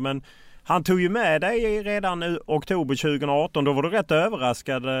månader. Men han tog ju med dig redan i oktober 2018. Då var du rätt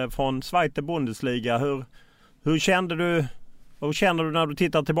överraskad från Zweite Bundesliga. Hur kände du när du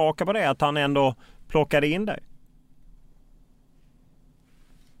tittar tillbaka på det, att han ändå plockade in dig?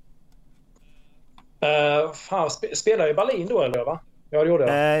 Spelade i Berlin då eller va? Ja, det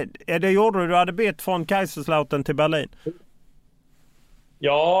gjorde jag. Det gjorde du. Du hade bytt från Kaiserslautern till Berlin.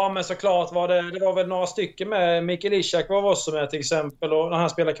 Ja, men såklart var det var väl några stycken med. Mikael Ishak var också med till exempel. Och när han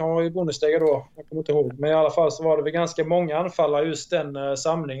spelade kan vara i Bundesliga då. Jag kommer inte ihåg. Men i alla fall så var det väl ganska många anfallare just den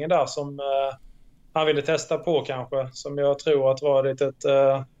samlingen där som han ville testa på kanske. Som jag tror att var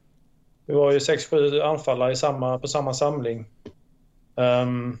det var ju 6-7 anfallare på samma samling.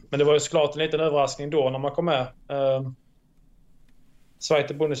 Men det var ju såklart en liten överraskning då när man kom med.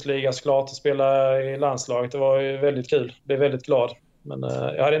 Zweite Bundesliga såklart, att spela i landslaget. Det var ju väldigt kul. Jag blev väldigt glad. Men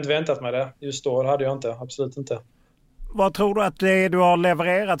jag hade inte väntat mig det. Just då hade jag inte. Absolut inte. Vad tror du att det du har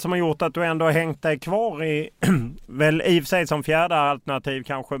levererat som har gjort att du ändå har hängt dig kvar i, väl i och för sig som fjärde alternativ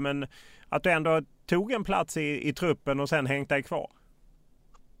kanske, men att du ändå tog en plats i truppen och sen hängt dig kvar?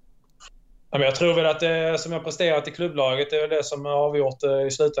 Ja, men jag tror väl att det som jag presterat i klubblaget, det är det som har avgjort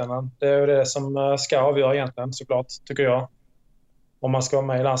i slutändan. Det är det som ska avgöra egentligen, såklart, tycker jag. Om man ska vara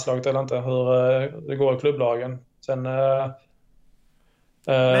med i landslaget eller inte, hur det går i klubblagen. Sen,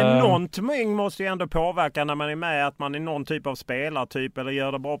 men någonting måste ju ändå påverka när man är med, att man är någon typ av spelartyp eller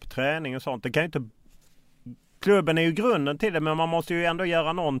gör det bra på träning och sånt. Det kan ju inte... Klubben är ju grunden till det, men man måste ju ändå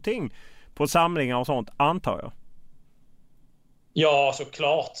göra någonting på samlingar och sånt, antar jag. Ja,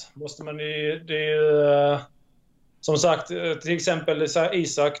 såklart. Måste man ju... Som sagt, till exempel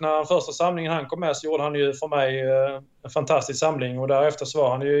Isak, när första samlingen han kom med så gjorde han ju för mig en fantastisk samling. Och därefter så var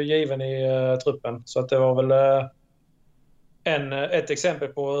han ju given i truppen. Så att det var väl ett exempel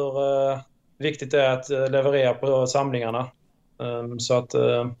på hur viktigt det är att leverera på samlingarna. Så att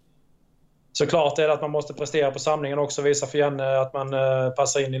såklart är det att man måste prestera på samlingen också. Visa för Janne att man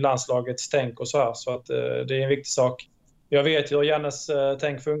passar in i landslagets tänk och så här. Så att det är en viktig sak. Jag vet ju hur Jannes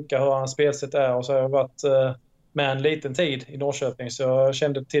tänk funkar, hur hans spelsätt är. Och så har jag varit med en liten tid i Norrköping, så jag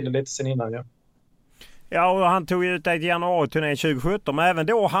kände till det lite sen innan. Ja, ja, och han tog ut ett januari-turné 2017. Men även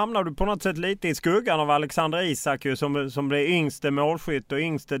då hamnade du på något sätt lite i skuggan av Alexander Isak som blev yngste målskytt och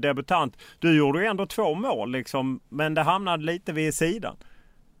yngste debutant. Du gjorde ju ändå 2 mål liksom, men det hamnade lite vid sidan.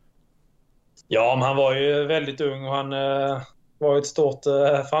 Ja, men han var ju väldigt ung och han var ett stort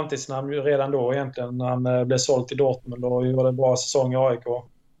framtidsnamn redan då egentligen, när han blev såld till Dortmund och gjorde en bra säsong i AIK.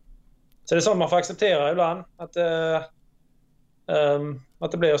 Så det är sånt man får acceptera ibland, att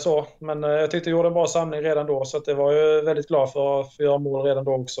det blir så. Men jag tyckte jag gjorde en bra samling redan då, så att det var jag väldigt glad för att göra mål redan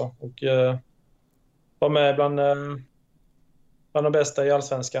då också. Och var med bland de bästa i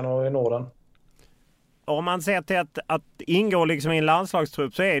Allsvenskan och i Norden. Om man ser till att ingå liksom i en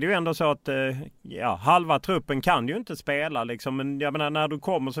landslagstrupp, så är det ju ändå så att halva truppen kan ju inte spela. Liksom. Men jag menar, när du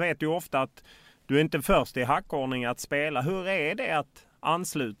kommer så vet du ofta att du är inte först i hackordning att spela. Hur är det att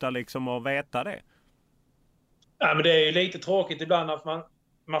ansluta liksom och veta det? Ja, men det är ju lite tråkigt ibland att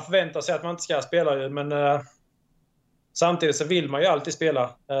man förväntar sig att man inte ska spela ju, men samtidigt så vill man ju alltid spela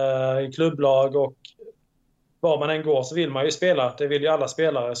i klubblag, och var man än går så vill man ju spela. Det vill ju alla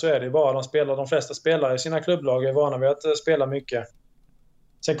spelare, så är det ju bara. De flesta spelare i sina klubblag är vana vid att spela mycket.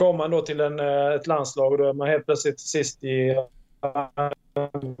 Sen kommer man då till ett landslag och då är man helt plötsligt sist i...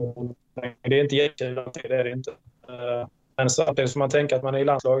 Det är inte jättekul, det är det inte. Men samtidigt får man tänka att man är i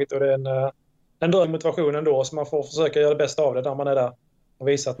landslaget, och det är en bra motivation ändå, så man får försöka göra det bästa av det när man är där och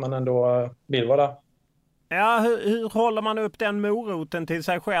visa att man ändå vill vara där. Ja, hur håller man upp den moroten till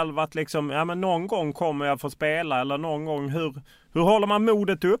sig själv att liksom, ja men någon gång kommer jag få spela, eller någon gång, hur håller man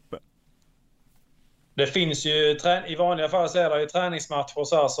modet uppe? Det finns ju, i vanliga fall så är det ju träningsmatcher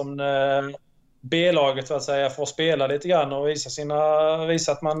så här som B-laget så att säga får spela lite grann och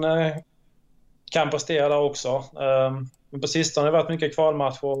visa att man kan prestera där också. Men på sistone har det varit mycket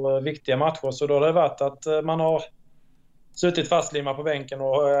kvalmatcher, viktiga matcher, så då har det varit att man har suttit fastlimmad på bänken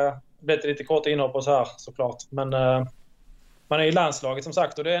och blivit lite kort inhopp och så här, såklart. Men man är i landslaget som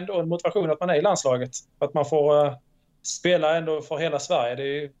sagt, och det är ändå en motivation att man är i landslaget. Att man får spela ändå för hela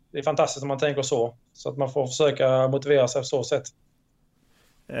Sverige. Det är fantastiskt om man tänker så. Så att man får försöka motivera sig på så sätt.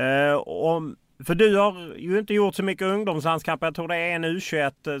 För du har ju inte gjort så mycket ungdomslandskamper. Jag tror det är en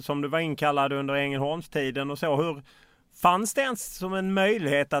U21 som du var inkallad under Ängelholmstiden och så. Hur fanns det ens som en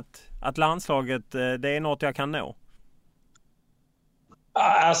möjlighet att landslaget, det är något jag kan nå?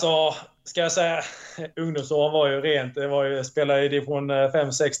 Alltså, ska jag säga, ungdomsåren var ju rent. Det var ju spela i division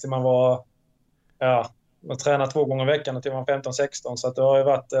 5-6 till man var, man tränade 2 gånger i veckan till man var 15-16. Så att det har ju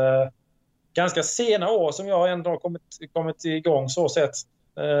varit ganska sena år som jag ändå har kommit igång så sett.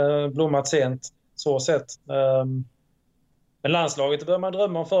 Blommat sent så sett. Men landslaget började man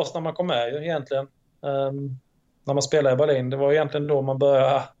drömma om först när man kom med ju, egentligen. När man spelade i Berlin. Det var egentligen då man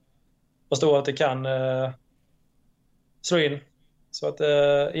började förstå att det kan slå in. Så att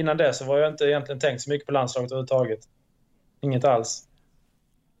innan det så var jag inte egentligen tänkt så mycket på landslaget överhuvudtaget. Inget alls.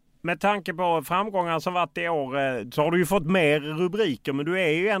 Med tanke på framgångar som varit i år så har du ju fått mer rubriker, men du är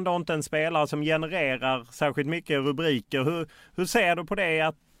ju ändå inte en spelare som genererar särskilt mycket rubriker. Hur ser du på det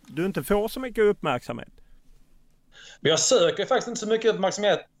att du inte får så mycket uppmärksamhet? Men jag söker faktiskt inte så mycket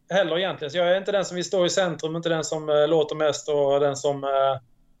uppmärksamhet heller egentligen. Så jag är inte den som vill stå i centrum, inte den som låter mest och den som...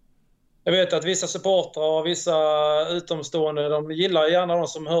 Jag vet att vissa supportrar och vissa utomstående, de gillar gärna de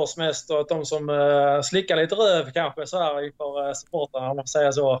som hörs mest, och att de som slickar lite röv kanske så här inför supportrarna, om man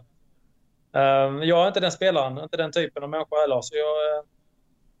säger så. Jag är inte den spelaren, inte den typen av människa heller, så jag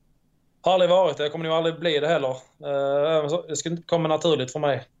har aldrig varit det. Jag kommer nog aldrig bli det heller. Det skulle inte komma naturligt för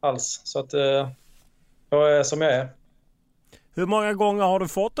mig alls, så att jag är som jag är. Hur många gånger har du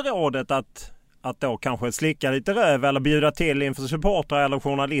fått rådet att då kanske slicka lite röv eller bjuda till inför supportrar eller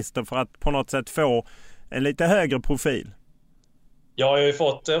journalister för att på något sätt få en lite högre profil? Jag har ju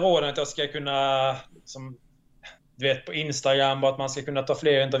fått råden att jag ska kunna, som du vet, på Instagram, att man ska kunna ta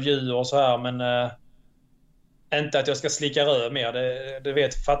fler intervjuer och så här, men inte att jag ska slicka röv mer.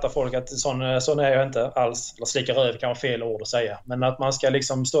 Det fattar folk att sån är jag inte alls. Eller slicka röv kan vara fel ord att säga. Men att man ska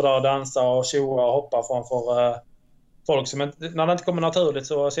liksom stå där och dansa och tjoa och hoppa framför folk som inte, när det inte kommer naturligt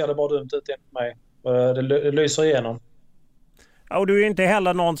så ser det bara dumt ut enligt mig. Det lyser igenom. Ja, och du är ju inte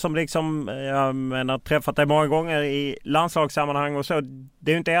heller någon som liksom, jag menar, träffat dig många gånger i landslagssammanhang och så.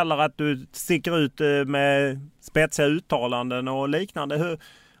 Det är ju inte heller att du sticker ut med spetsiga uttalanden och liknande. Hur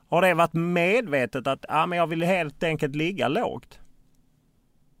har det varit medvetet att men jag vill helt enkelt ligga lågt?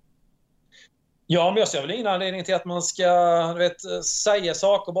 Ja, men jag ser väl ingen anledning till att man ska säga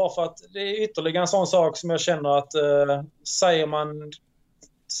saker bara för att det är ytterligare en sån sak som jag känner att säger man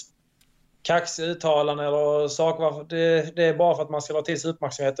kaxiga uttalanden eller saker, det är bara för att man ska dra till sig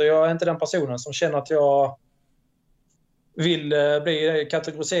uppmärksamhet. Och jag är inte den personen som känner att jag vill bli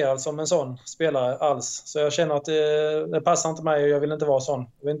kategoriserad som en sån spelare alls. Så jag känner att det passar inte mig och jag vill inte vara sån.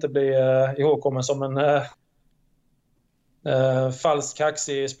 Jag vill inte bli ihågkommen som en falsk,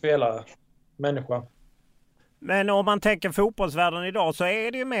 kaxig spelare, människa. Men om man tänker fotbollsvärlden idag så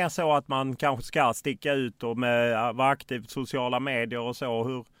är det ju mer så att man kanske ska sticka ut och vara aktiv på sociala medier och så.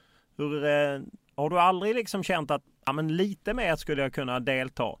 Hur har du aldrig liksom känt att lite mer skulle jag kunna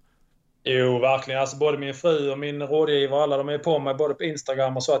delta? Jo, verkligen. Alltså både min fru och min rådgivare, alla de är på mig både på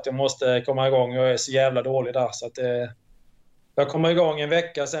Instagram och så att jag måste komma igång. Jag är så jävla dålig där så att jag kommer igång en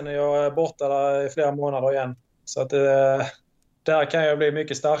vecka, sen är jag borta där i flera månader igen. Så att där kan jag bli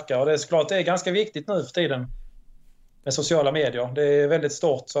mycket starkare. Och det är såklart det är ganska viktigt nu för tiden med sociala medier. Det är väldigt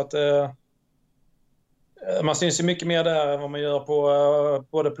stort så att man syns ju mycket mer där än vad man gör på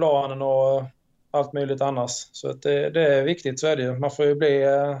både planen och allt möjligt annars. Så att det är viktigt, så är det ju. Man får ju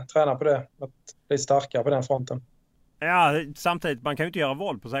träna på det, att bli starkare på den fronten. Ja, samtidigt, man kan ju inte göra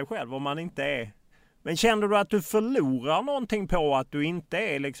våld på sig själv om man inte är. Men känner du att du förlorar någonting på att du inte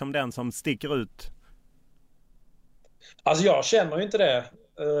är liksom den som sticker ut? Alltså jag känner ju inte det.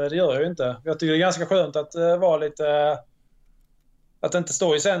 Det gör jag ju inte. Jag tycker det är ganska skönt att vara lite... Att inte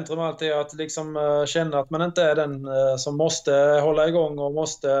stå i centrum alltid, att liksom känna att man inte är den som måste hålla igång och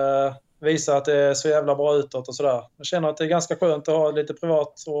måste visa att det är så jävla bra utåt och sådär. Jag känner att det är ganska skönt att ha lite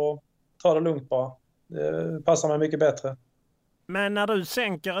privat och ta det lugnt bara. Det passar mig mycket bättre. Men när du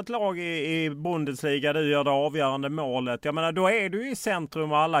sänker ett lag i Bundesliga, du gör det avgörande målet. Jag menar, då är du i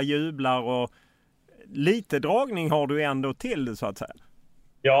centrum och alla jublar och lite dragning har du ändå till det så att säga.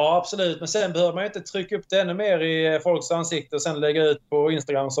 Ja, absolut. Men sen behöver man ju inte trycka upp det ännu mer i folks ansikte och sen lägga ut på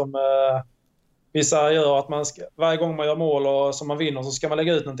Instagram som vissa gör. Att man ska, varje gång man gör mål och som man vinner så ska man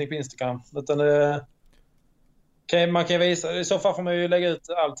lägga ut någonting på Instagram. Utan man kan visa, i så fall får man ju lägga ut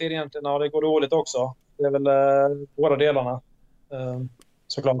alltid egentligen när det går dåligt också. Det är väl båda delarna.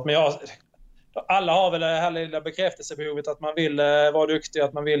 Såklart. Men alla har väl det här lilla bekräftelsebehovet att man vill vara duktig,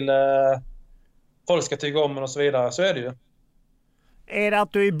 att man vill folk ska tycka om en och så vidare. Så är det ju. Är det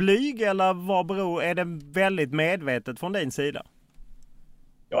att du är blyg eller är det väldigt medvetet från din sida?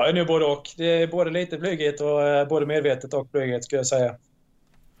 Ja, är nu både och. Det är både lite blyghet och både medvetet och blyghet skulle jag säga.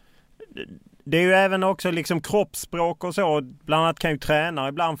 Det är ju även också liksom kroppsspråk och så. Bland annat kan ju tränare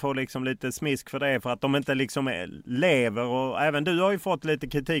ibland få liksom lite smisk för det för att de inte liksom lever. Och även du har ju fått lite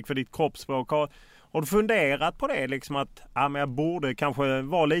kritik för ditt kroppsspråk. Har du funderat på det liksom att jag borde kanske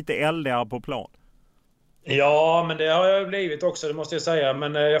vara lite eldigare på plan? Ja, men det har jag blivit också, det måste jag säga.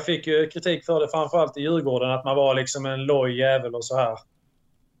 Men jag fick ju kritik för det framförallt i Djurgården, att man var liksom en loj jävel och så här.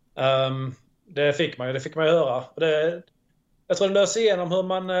 Det fick man ju höra. Jag tror det löser igenom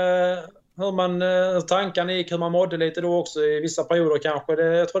hur tankarna gick, hur man mådde lite då också i vissa perioder kanske.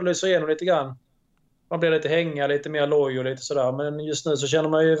 Jag tror det löser igenom lite grann. Man blir lite hänga, lite mer loj och lite sådär. Men just nu så känner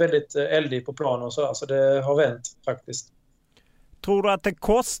man ju väldigt eldig på planen och sådär. Så det har vänt faktiskt. Tror du att det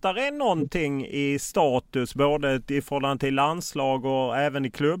kostar en någonting i status både i förhållande till landslag och även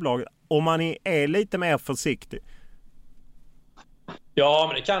i klubblag om man är lite mer försiktig? Ja,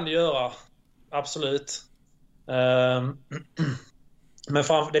 men det kan det göra. Absolut. Men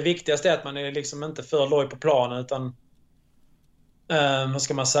det viktigaste är att man är liksom inte för loj på planen utan vad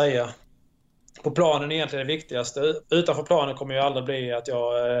ska man säga? På planen är egentligen det viktigaste. Utanför planen kommer ju aldrig bli att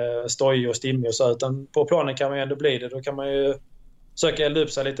jag stojar och stimmig och så, utan på planen kan man ju ändå bli det. Då kan man ju söka elda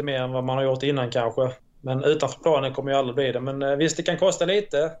upp sig lite mer än vad man har gjort innan kanske. Men utanför planen kommer ju aldrig bli det. Men visst, det kan kosta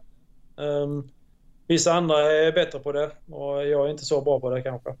lite. Vissa andra är bättre på det. Och jag är inte så bra på det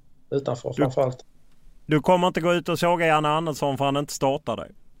kanske. Utanför framförallt. Du kommer inte gå ut och såga Janne Andersson för han inte startar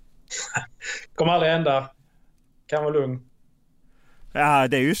dig? Kommer aldrig hända. Kan vara lugn. Ja,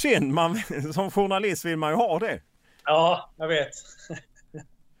 det är ju synd. Som journalist vill man ju ha det. Ja, jag vet.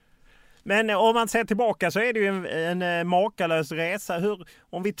 Men om man ser tillbaka så är det ju en makalös resa.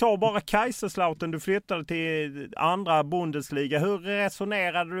 Om vi tar bara Kaiserslautern, du flyttade till andra Bundesliga. Hur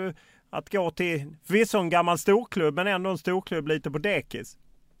resonerade du att gå till förvisso en gammal storklubb men ändå en storklubb lite på dekis?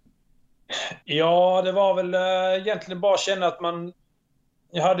 Ja, det var väl egentligen bara känna att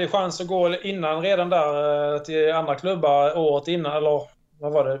jag hade chans att gå innan redan där till andra klubbar året innan, eller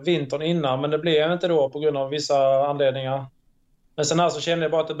vad var det, vintern innan, men det blev inte då på grund av vissa anledningar. Men sen här så kände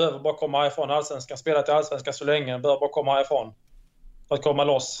jag bara att det behöver bara komma härifrån Allsvenskan. Spela till Allsvenskan så länge, det behöver bara komma härifrån för att komma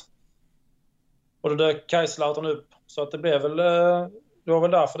loss. Och då dök Kaiserslautern upp, så att det blev väl, det var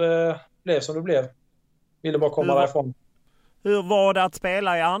väl därför det blev som det blev. Ville bara komma därifrån. Hur var det att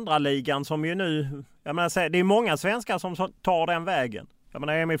spela i andra ligan som ju nu, jag menar, det är många svenskar som tar den vägen. Jag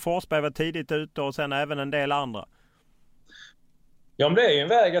menar, Emil Forsberg var tidigt ute och sen även en del andra. Ja, men det är ju en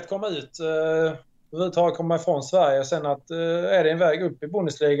väg att komma ut, överhuvudtaget komma ifrån Sverige. Sen att är det en väg upp i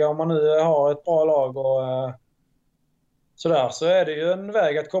Bundesliga om man nu har ett bra lag och sådär, så är det ju en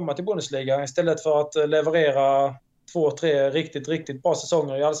väg att komma till Bundesliga istället för att leverera 2-3 riktigt bra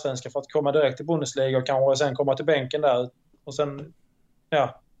säsonger i Allsvenskan för att komma direkt till Bundesliga och kanske sen komma till bänken där och sen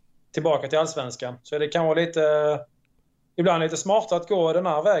tillbaka till Allsvenskan. Så det kan vara ibland lite smartare att gå den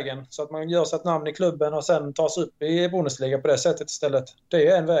här vägen så att man gör sig ett namn i klubben och sen tas upp i Bundesliga på det sättet istället. Det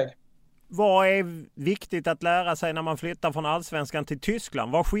är en väg. Vad är viktigt att lära sig när man flyttar från Allsvenskan till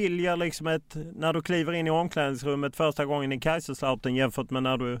Tyskland? Vad skiljer liksom när du kliver in i omklädningsrummet första gången i Kaiserslautern jämfört med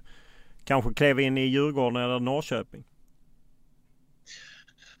när du kanske klev in i Djurgården eller Norrköping?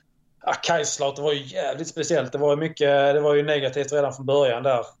 Ja, Kaiserslautern var ju jävligt speciellt. Det var ju negativt redan från början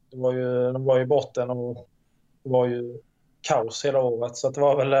där. De var ju botten och det var ju kaos hela året. Så det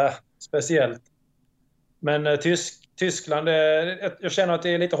var väl speciellt. Men Tyskland, jag känner att det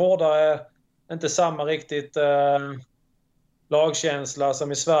är lite hårdare. Inte samma riktigt lagkänsla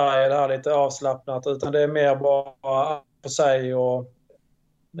som i Sverige. Det här lite avslappnat. Utan det är mer bara på sig. Och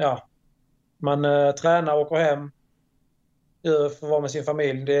man tränar och åker hem. För att vara med sin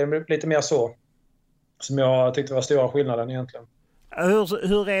familj. Det är lite mer så. Som jag tyckte var stora skillnaden egentligen.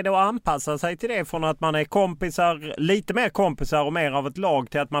 Hur är det att anpassa sig till det från att man är kompisar, lite mer kompisar och mer av ett lag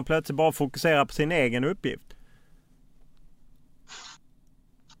till att man plötsligt bara fokuserar på sin egen uppgift?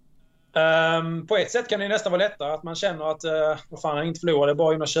 På ett sätt kan det nästan vara lättare att man känner att vad fan, jag inte förlorar, det är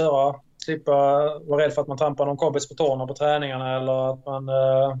bara in och köra. Slippa vara rädd för att man trampar någon kompis på tårna på träningarna eller att man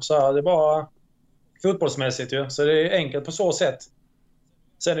så här, det är bara fotbollsmässigt ju. Så det är enkelt på så sätt.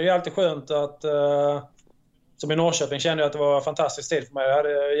 Sen är det ju alltid skönt att som i Norrköping kände jag att det var en fantastisk tid för mig. Jag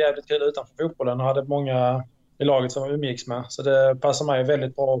hade jävligt kul utanför fotbollen och hade många i laget som jag umgicks med. Så det passar mig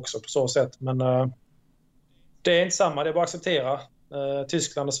väldigt bra också på så sätt. Men det är inte samma, det är bara att acceptera.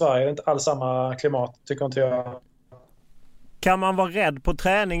 Tyskland och Sverige är inte alls samma klimat, tycker inte jag. Kan man vara rädd på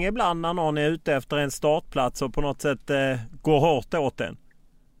träning ibland när någon är ute efter en startplats och på något sätt går hårt åt den?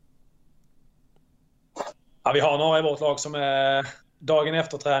 Ja, vi har några i vårt lag som är dagen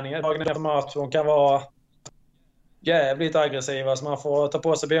efter träningen, dagen efter match. De kan vara jävligt aggressiva så man får ta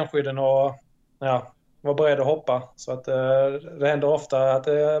på sig benskydden och vara beredd att hoppa. Så att det händer ofta att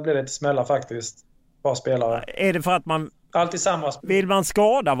det blir lite smällar faktiskt. Bara spelare. Är det för att man alltid samma vill man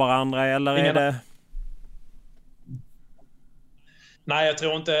skada varandra eller är det? Nej, jag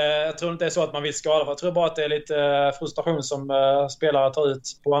tror inte det är så att man vill skada. Jag tror bara att det är lite frustration som spelare tar ut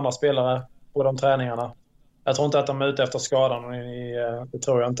på andra spelare på de träningarna. Jag tror inte att de är ute efter skadan. Det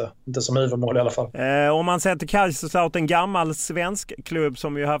tror jag inte. Inte som huvudmål i alla fall. Om man ser till Kaiserslautern, en gammal svensk klubb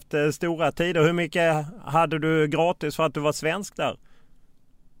som ju haft stora tider. Hur mycket hade du gratis för att du var svensk där?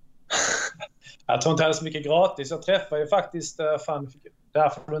 Jag tror inte jag hade så mycket gratis. Jag träffade ju faktiskt, där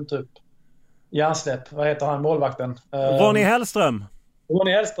får du inte upp. Hjärnsläpp, vad heter han, målvakten? Ronny Hellström.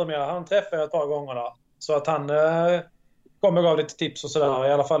 Ronny Hellström, ja. Han träffade jag ett par gånger där. Så att han kom och gav lite tips och sådär.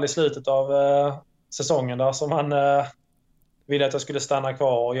 I alla fall i slutet av säsongen där. Som han ville att jag skulle stanna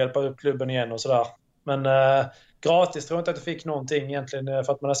kvar och hjälpa upp klubben igen och sådär. Men gratis tror jag inte att jag fick någonting egentligen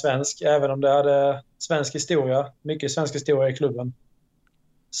för att man är svensk. Även om det hade svensk historia. Mycket svensk historia i klubben.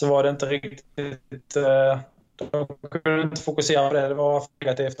 Så var det inte riktigt... de kunde inte fokusera på det. Det var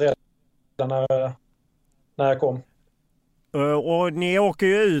negativt redan när jag kom. Och ni åker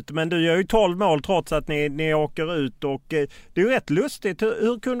ju ut, men du gör ju 12 mål trots att ni åker ut. Och det är ju rätt lustigt.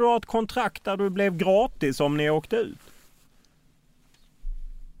 Hur kunde du ha ett kontrakt där du blev gratis om ni åkte ut?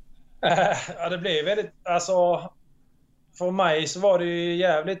 Ja, det blev väldigt... Alltså, för mig så var det ju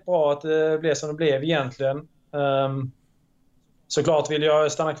jävligt bra att det blev som det blev egentligen. Såklart vill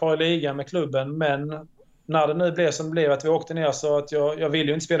jag stanna kvar i ligan med klubben, men när det nu blev som det blev, att vi åkte ner, så att jag ville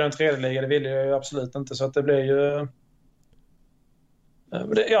ju inte spela en tredje liga, det ville jag ju absolut inte, så att det blev ju...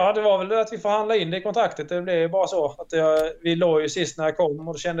 det var väl att vi förhandlade in det i kontraktet. Det blev ju bara så att vi låg ju sist när jag kom,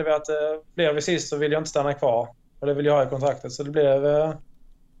 och då kände vi att blev vi sist så vill jag inte stanna kvar, och det vill jag ha i kontraktet, så det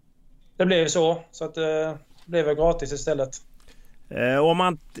blev så att det blev gratis istället. Om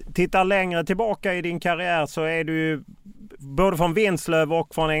man tittar längre tillbaka i din karriär så är du ju både från Vinslöv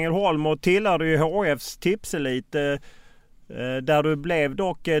och från Ängelholm, och tillhör du ju HFs tipselit där du blev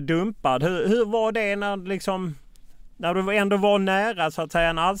dock dumpad. Hur var det när du ändå var nära så att säga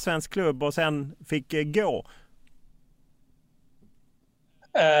en allsvensk klubb och sen fick gå?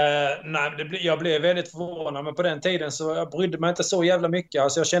 Jag blev väldigt förvånad, men på den tiden så jag brydde mig inte så jävla mycket.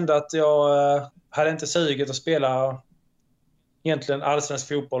 Alltså jag kände att jag hade inte suget att spela egentligen allsvensk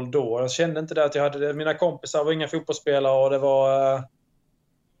fotboll då. Jag kände inte det, att jag hade mina kompisar var inga fotbollsspelare, och det var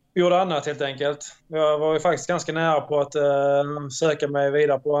gjorde annat helt enkelt. Jag var ju faktiskt ganska nära på att söka mig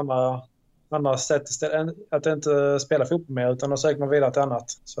vidare på andra sätt istället, att inte spela fotboll mer, utan att söka mig vidare till annat.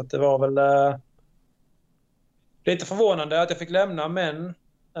 Så att det var väl lite förvånande att jag fick lämna, men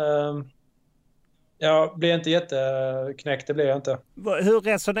jag blev inte jätteknäckt, det blev jag inte. Hur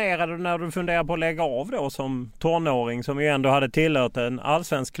resonerade du när du funderade på att lägga av då som tonåring, som ju ändå hade tillhört en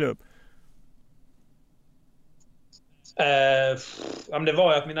allsvensk klubb? Det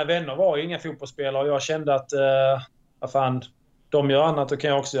var ju att mina vänner var ju inga fotbollsspelare, och jag kände att vad fan, de gör annat, då kan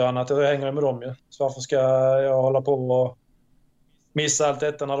jag också göra annat. Jag hänger med dem ju. Så varför ska jag hålla på och missa allt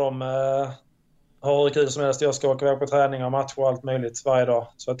detta när de har hur kul som helst. Jag ska åka iväg på träningar och matcher och allt möjligt varje dag.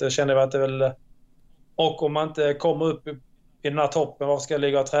 Så att jag kände att det väl... Och om man inte kommer upp i den här toppen, varför ska jag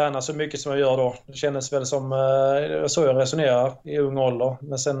ligga och träna så mycket som jag gör då? Det kändes väl som så jag resonerar i ung ålder.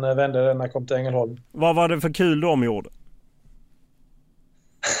 Men sen vände det när jag kom till Ängelholm. Vad var det för kul de gjorde?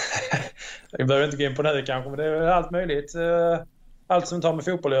 Jag behöver inte gå in på det kanske, men det är allt möjligt. Allt som tar med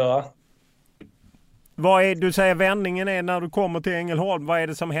fotboll att göra. Du säger vändningen är när du kommer till Ängelholm. Vad är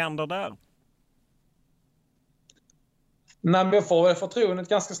det som händer där? Nej, men jag får väl förtroendet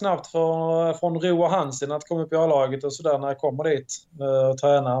ganska snabbt från Roa Hansen att komma upp i A-laget och sådär när jag kommer dit och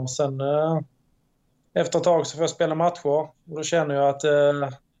tränar. Sen efter ett tag så får jag spela matcher, och då känner jag att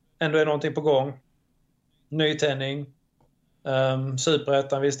ändå är någonting på gång. Nytändning.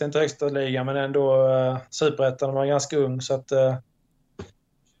 Superettan, visst inte högsta liga, men ändå Superettan var ganska ung, så att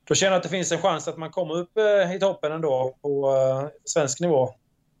då känner jag att det finns en chans att man kommer upp i toppen ändå på svensk nivå.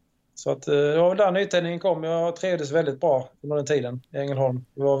 Så att det var där nytändningen kom. Jag trevdes väldigt bra under den tiden i Ängelholm.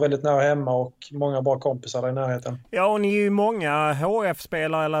 Vi var väldigt nära hemma och många bra kompisar där i närheten. Ja, och ni är ju många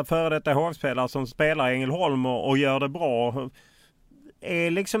HF-spelare eller före detta HF-spelare som spelar i Ängelholm och gör det bra.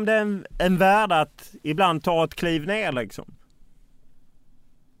 Är liksom det en värld att ibland ta ett kliv ner liksom?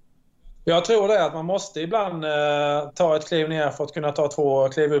 Jag tror det, att man måste ibland ta ett kliv ner för att kunna ta 2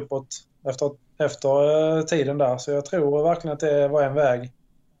 kliv uppåt efter tiden där. Så jag tror verkligen att det var en väg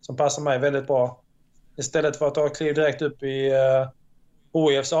som passar mig väldigt bra. Istället för att ta ett kliv direkt upp i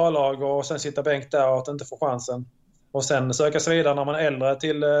OIFs A-lag och sen sitta bänk där och att inte få chansen. Och sen söka sig vidare när man är äldre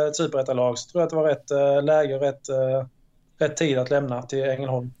till ett superettalag, så tror jag att det var rätt läge och rätt tid att lämna till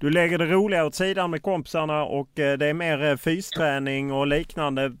Ängelholm. Du lägger det roliga åt sidan med kompisarna och det är mer fysträning och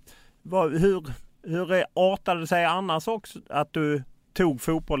liknande. Hur artade det sig annars också att du tog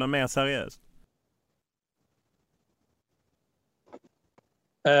fotbollen mer seriöst?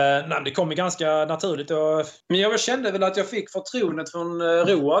 Nej, det kom ju ganska naturligt. Men jag kände väl att jag fick förtroendet från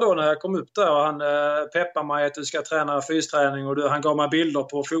Roa då när jag kom upp där. Och han peppade mig att du ska träna fysträning, och han gav mig bilder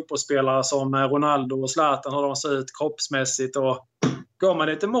på fotbollsspelare som Ronaldo och Zlatan, hur de ser ut kroppsmässigt, och gav mig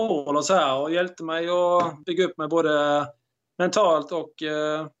lite mål och så här, och hjälpte mig att bygga upp mig både mentalt och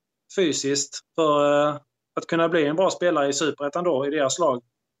fysiskt för att kunna bli en bra spelare i Superettan då, i deras lag.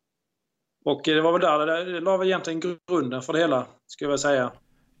 Och det var väl där, det la väl egentligen grunden för det hela, skulle jag väl säga.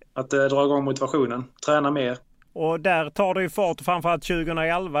 Att dra igång motivationen, träna mer. Och där tar det ju fart, framförallt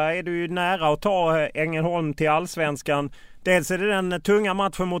 2011 är du ju nära att ta Ängelholm till Allsvenskan. Dels är det den tunga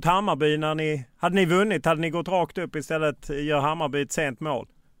matchen mot Hammarby. Hade ni vunnit, hade ni gått rakt upp, istället gör Hammarby ett sent mål.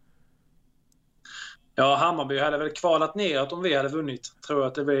 Ja, Hammarby hade väl kvalat neråt om vi hade vunnit, tror jag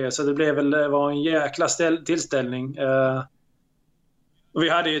att det blev. Så det var en jäkla tillställning. Och vi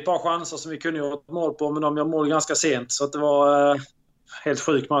hade ju ett par chanser som vi kunde göra ett mål på, men de gör mål ganska sent. Så att det var helt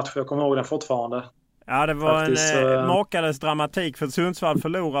sjuk match, jag kommer ihåg den fortfarande. Ja, det var faktiskt en makades dramatik för Sundsvall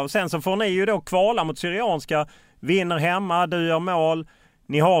förlorar. Och sen så får ni ju då kvala mot Syrianska, vinner hemma, du gör mål.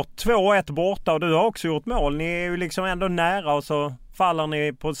 Ni har 2-1 borta och du har också gjort mål. Ni är ju liksom ändå nära och så faller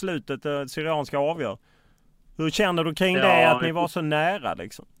ni på slutet. Syrianska avgör. Hur känner du kring det att ni var så nära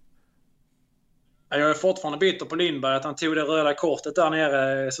liksom? Jag är fortfarande bitter på Lindberg att han tog det röda kortet där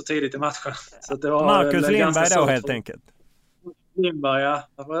nere så tidigt i matchen. Så det var Marcus Lindberg då helt enkelt. Lindberg, ja.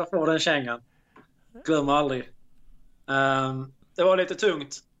 Jag får den kängan. Glömmer aldrig. Det var lite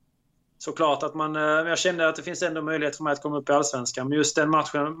tungt. Såklart att jag kände att det finns ändå möjlighet för mig att komma upp i Allsvenskan. Men just den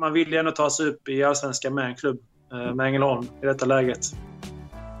matchen, man vill ju ändå ta sig upp i Allsvenskan med en klubb. Med Ängelholm i detta läget.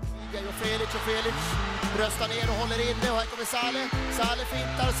 Felix röstar ner och håller inne och här kommer Saleh. Saleh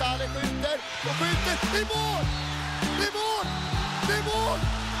fintar, Saleh skjuter och skjuter. Det är mål! Det är mål! Det är mål!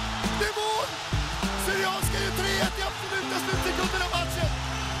 Det är mål! Syrianska är ju 3-1 i absoluta slutsekunderna av matchen.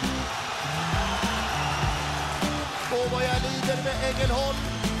 Och vad jag lider med Ängelholm.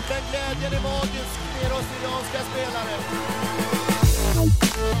 Den glädjen är magisk med oss syrianska spelare.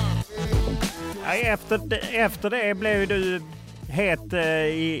 Efter det blev du het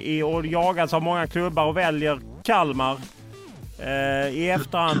och jagas av många klubbar och väljer Kalmar. I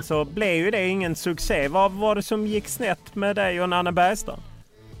efterhand så blev ju det ingen succé. Vad var det som gick snett med dig och Nanne Bergstrand?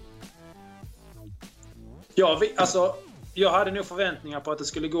 Jag hade nog förväntningar på att det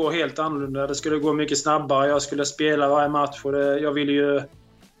skulle gå helt annorlunda. Det skulle gå mycket snabbare. Jag skulle spela varje match. Och jag ville ju...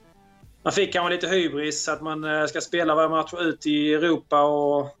 Man fick kanske lite hybris att man ska spela varje match ut i Europa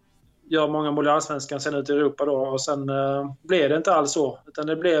och gör många mål i Allsvenskan sen ut i Europa då. Och sen blev det inte alls så. Utan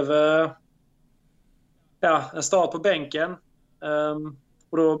det blev en start på bänken.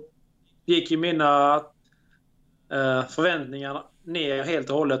 Och då gick ju mina förväntningar ner helt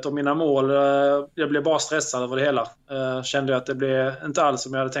och hållet. Och mina mål, jag blev bara stressad över det hela. Kände jag att det blev inte alls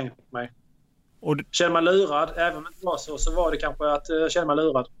som jag hade tänkt mig. Och kände man lurad, även om det inte var så var det kanske att jag kände mig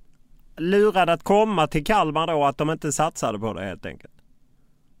lurad. Lurad att komma till Kalmar då, att de inte satsade på det helt enkelt?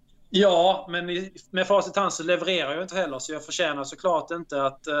 Ja, men med facit hand så levererar jag inte heller. Så jag förtjänar såklart inte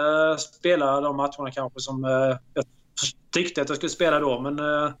att spela de matcherna kanske som jag tyckte att jag skulle spela då. Men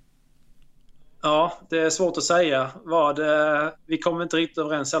det är svårt att säga. Vi kommer inte riktigt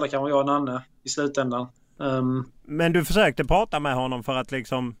överens heller kanske jag och Nanne i slutändan. Men du försökte prata med honom för att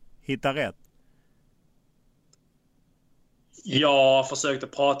liksom hitta rätt? Jag försökte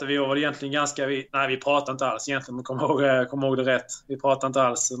prata. Vi var egentligen vi pratade inte alls egentligen. Men kom ihåg det rätt. Vi pratade inte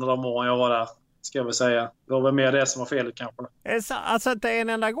alls under de åren jag var där, ska jag väl säga. Det var väl mer det som var felet kanske. Alltså inte en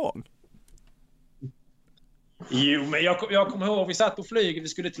enda gång? Jo, men jag kommer ihåg vi satt på flyget. Vi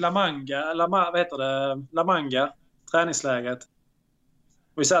skulle till La Manga, träningsläget.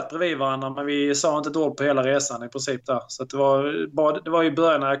 Vi satt bredvid varandra, men vi sa inte ett ord på hela resan i princip där. Så att det var ju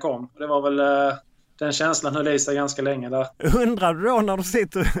början när jag kom. Det var väl... Den känslan höll i sig ganska länge där. Undrar du då när du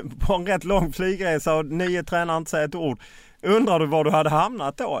sitter på en rätt lång flygresa och 9 tränare inte säger ett ord. Undrar du var du hade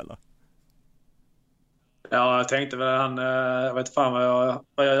hamnat då eller? Ja, jag tänkte väl jag vet fan vad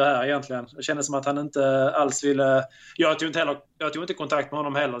jag gör här egentligen. Det kändes som att han inte alls ville... Jag tog inte kontakt med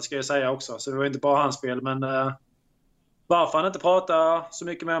honom heller, ska jag säga också. Så det var inte bara hans spel, men... Varför han inte pratar så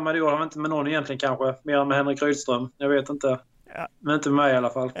mycket med mig, det gjorde han inte med någon egentligen kanske. Mer med Henrik Rydström. Jag vet inte. Ja. Men inte med mig i alla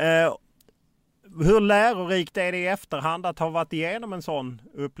fall. Hur lärorikt är det i efterhand att ha varit igenom en sån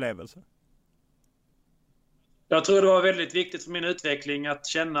upplevelse? Jag tror det var väldigt viktigt för min utveckling att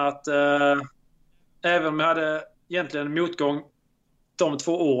känna att även om jag hade egentligen motgång de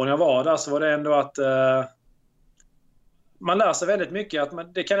 2 åren jag var där, så var det ändå att man lär sig väldigt mycket.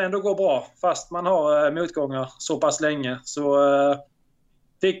 Att det kan ändå gå bra fast man har motgångar så pass länge. Så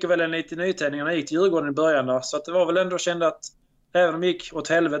fick jag väl en liten nytändning när jag gick till Djurgården i början där. Så att det var väl ändå kände att även om det gick åt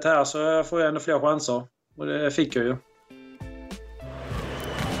helvete här så får jag ändå fler chanser. Och det fick jag ju.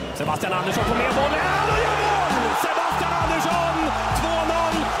 Sebastian Andersson får med bollen och gör mål! Sebastian Andersson!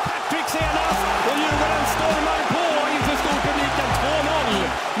 2-0! Hattrick senast! Och Djurgården stormar på inför storpubliken.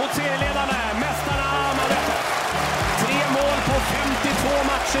 2-0 mot serieledarna, mästarna Hammarby. 3 mål på 52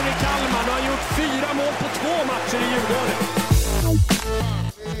 matcher i Kalmar. Nu har gjort 4 mål på 2 matcher i Djurgården.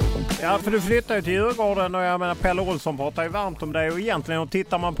 Ja, för du flyttar ju till Djurgården och jag menar Pelle Olsson pratar ju varmt om dig och egentligen och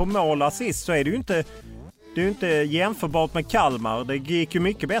tittar man på mål assist så är det ju inte jämförbart med Kalmar. Det gick ju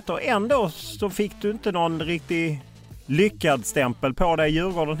mycket bättre och ändå så fick du inte någon riktigt lyckad stämpel på dig i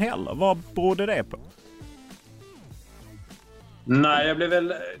Djurgården heller. Vad berodde det på? Nej,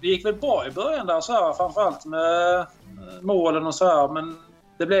 det gick väl bra i början där så här, framförallt med målen och så här, men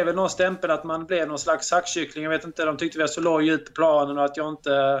det blev väl någon stämpel att man blev någon slags hackkyckling. Jag vet inte, de tyckte vi så låg djupt på planen och att jag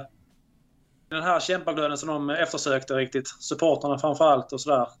inte... Den här kämpaglöden som de eftersökte riktigt. Supporterna framförallt och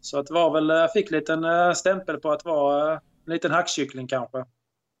sådär. Så att det var väl... Jag fick lite en stämpel på att vara en liten hackkyckling kanske.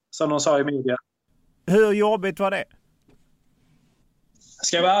 Som de sa i media. Hur jobbigt var det?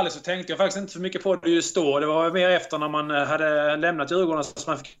 Ska jag vara ärlig så tänkte jag faktiskt inte för mycket på det just då. Det var mer efter när man hade lämnat Djurgården så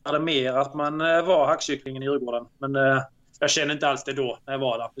man fick höra mer att man var hackkycklingen i Djurgården. Men jag kände inte alls det då när jag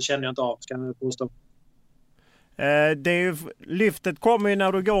var där. Det kände jag inte av, ska jag påstå. Lyftet kommer ju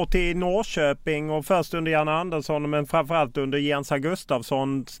när du går till Norrköping och först under Janne Andersson men framförallt under Jensa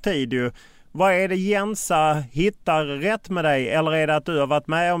Gustafssons tid ju. Vad är det Jensa hittar rätt med dig eller är det att du har varit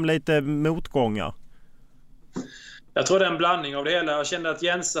med om lite motgångar? Jag tror det är en blandning av det hela. Jag kände att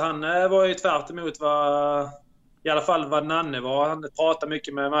Jensa han var ju tvärt emot i alla fall vad Nanne var. Han pratade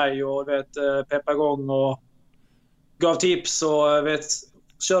mycket med mig och peppade igång och gav tips och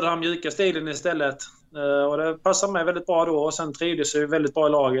körde han mjuka stilen istället. Och det passade mig väldigt bra då och sen trivdes jag väldigt bra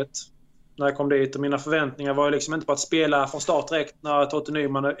i laget när jag kom dit och mina förväntningar var ju liksom inte på att spela från start direkt när Totte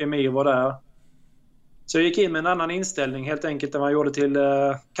Nyman och Emir var där. Så jag gick in med en annan inställning helt enkelt än vad jag gjorde till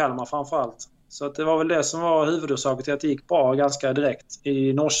Kalmar framförallt. Så att det var väl det som var huvudorsaken till att det gick bra ganska direkt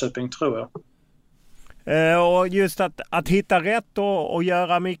i Norrköping tror jag. Och just att hitta rätt och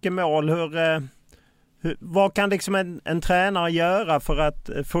göra mycket mål, vad kan liksom en tränare göra för att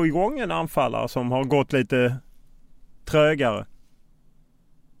få igång en anfallare som har gått lite trögare?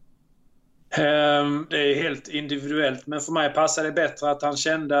 Det är helt individuellt, men för mig passade det bättre att han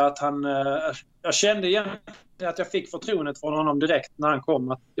kände att jag kände egentligen att jag fick förtroendet från honom direkt när han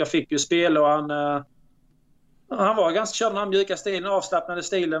kom. Att jag fick ju spel och han var ganska körd den här mjuka stilen, avslappnade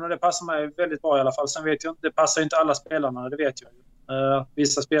stilen och det passar mig väldigt bra i alla fall. Sen vet jag inte, det passar inte alla spelarna, det vet jag ju.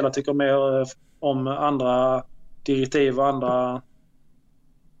 Vissa spelare tycker mer om andra direktiv och andra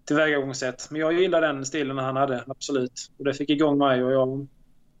tillvägagångssätt. Men jag gillar den stilen han hade, absolut. Och det fick igång mig och jag.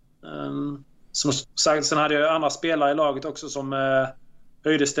 Som sagt, sen hade jag andra spelare i laget också som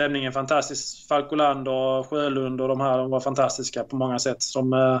höjde stämningen fantastiskt. Falkoland och Sjölund och de var fantastiska på många sätt.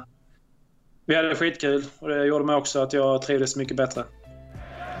 Vi hade skitkul och det gjorde mig också att jag trivdes mycket bättre.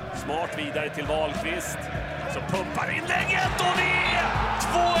 Smart vidare till Wahlqvist som pumpar inlägget och det är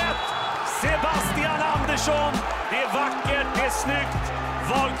 2-1! Sebastian Andersson, det är vackert, det är snyggt.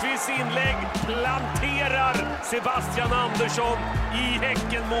 Wahlqvists inlägg planterar Sebastian Andersson i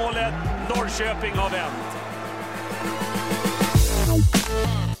Häckenmålet. Norrköping har vänt.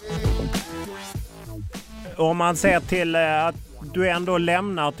 Om man ser till att du ändå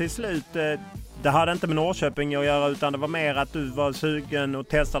lämnar till slut, det hade inte med Norrköping att göra utan det var mer att du var sugen och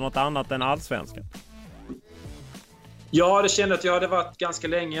testa något annat än allsvenskan. Ja, det kände att jag hade varit ganska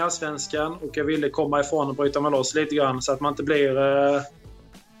länge i allsvenskan och jag ville komma ifrån och bryta mig loss lite grann så att man inte blir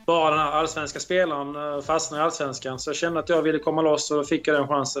bara den här allsvenska spelaren fastnar i allsvenskan. Så jag kände att jag ville komma loss och då fick jag den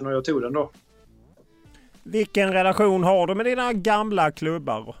chansen och jag tog den då. Vilken relation har du med dina gamla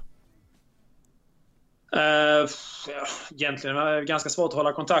klubbar? Egentligen är det ganska svårt att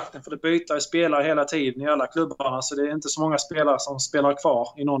hålla kontakten för det byter spelare hela tiden i alla klubbarna så det är inte så många spelare som spelar kvar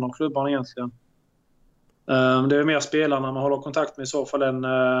i någon av klubbarna egentligen. Det är mer spelarna man håller kontakt med i så fall än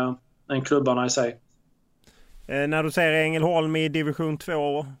klubbarna i sig. När du säger Ängelholm i division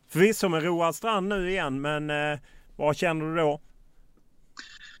 2, förvisso med Roar Strand nu igen, men vad känner du då?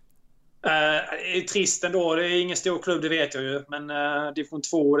 Det är trist ändå, det är ingen stor klubb, det vet jag ju. Men division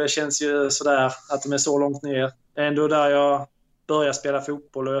 2, det känns ju sådär att de är så långt ner. Det är ändå där jag började spela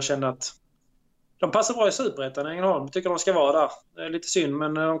fotboll och jag kände att de passar bra i Superettan, Ängelholm. Jag tycker de ska vara där. Det är lite synd,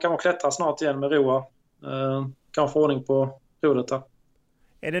 men de kan vara klättra snart igen med Roar. Kan få ordning på rodet där.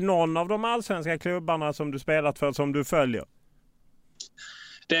 Är det någon av de allsvenska klubbarna som du spelat för som du följer?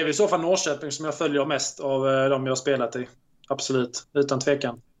 Det är väl i så fall Norrköping som jag följer mest av de jag har spelat i. Absolut, utan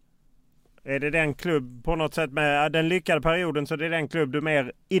tvekan. Är det den klubb på något sätt med den lyckade perioden så det är den klubb du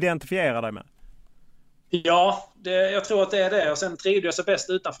mer identifierar dig med? Ja, jag tror att det är det. Och sen trivdes jag så bäst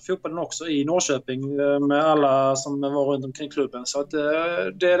utanför fotbollen också i Norrköping med alla som var runt omkring klubben. Så att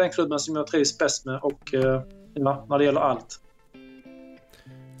det är den klubben som jag trivs bäst med och när det gäller allt.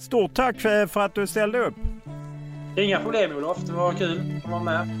 Stort tack för att du ställde upp. Inga problem, Olof. Det var kul att vara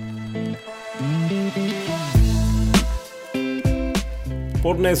med.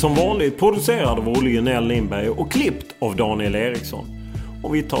 Podden är som vanligt producerad av Olle Gunell Lindberg och klippt av Daniel Eriksson.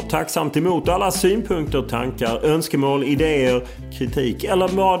 Och vi tar tacksamt emot alla synpunkter, tankar, önskemål, idéer, kritik eller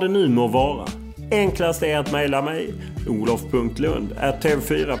vad det nu må vara. Enklast är att mejla mig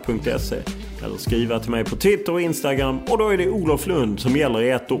olof.lund@tv4.se eller skriva till mig på Twitter och Instagram och då är det Olof Lund som gäller i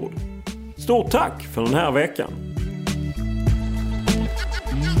ett ord. Stort tack för den här veckan!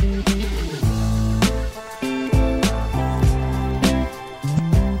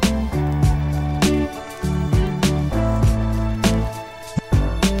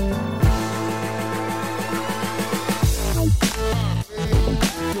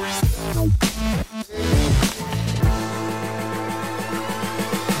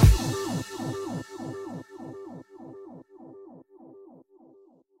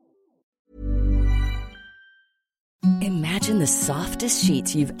 imagine the softest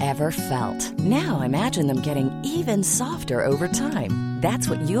sheets you've ever felt. Now imagine them getting even softer over time. That's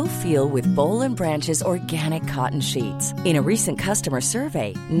what you'll feel with Boll & Branch's organic cotton sheets. In a recent customer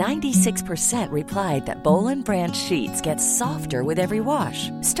survey, 96% replied that Boll & Branch sheets get softer with every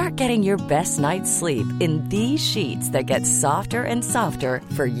wash. Start getting your best night's sleep in these sheets that get softer and softer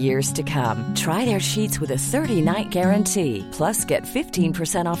for years to come. Try their sheets with a 30-night guarantee. Plus, get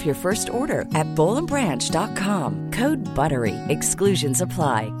 15% off your first order at bollandbranch.com. Code BUTTERY. Exclusions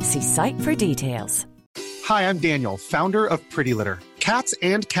apply. See site for details. Hi, I'm Daniel, founder of Pretty Litter. Cats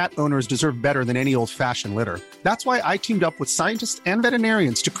and cat owners deserve better than any old-fashioned litter. That's why I teamed up with scientists and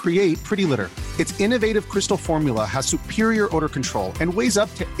veterinarians to create Pretty Litter. Its innovative crystal formula has superior odor control and weighs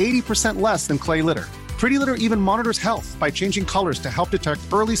up to 80% less than clay litter. Pretty Litter even monitors health by changing colors to help detect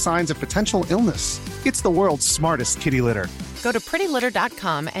early signs of potential illness. It's the world's smartest kitty litter. Go to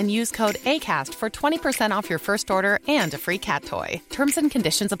prettylitter.com and use code ACAST for 20% off your first order and a free cat toy. Terms and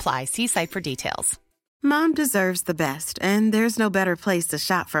conditions apply. See site for details. Mom deserves the best, and there's no better place to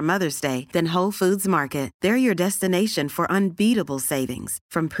shop for Mother's Day than Whole Foods Market. They're your destination for unbeatable savings,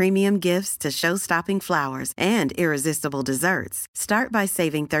 from premium gifts to show-stopping flowers and irresistible desserts. Start by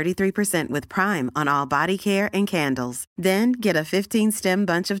saving 33% with Prime on all body care and candles. Then get a 15-stem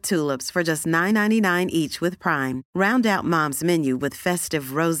bunch of tulips for just $9.99 each with Prime. Round out Mom's menu with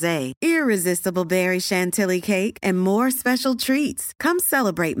festive rosé, irresistible berry chantilly cake, and more special treats. Come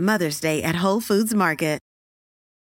celebrate Mother's Day at Whole Foods Market.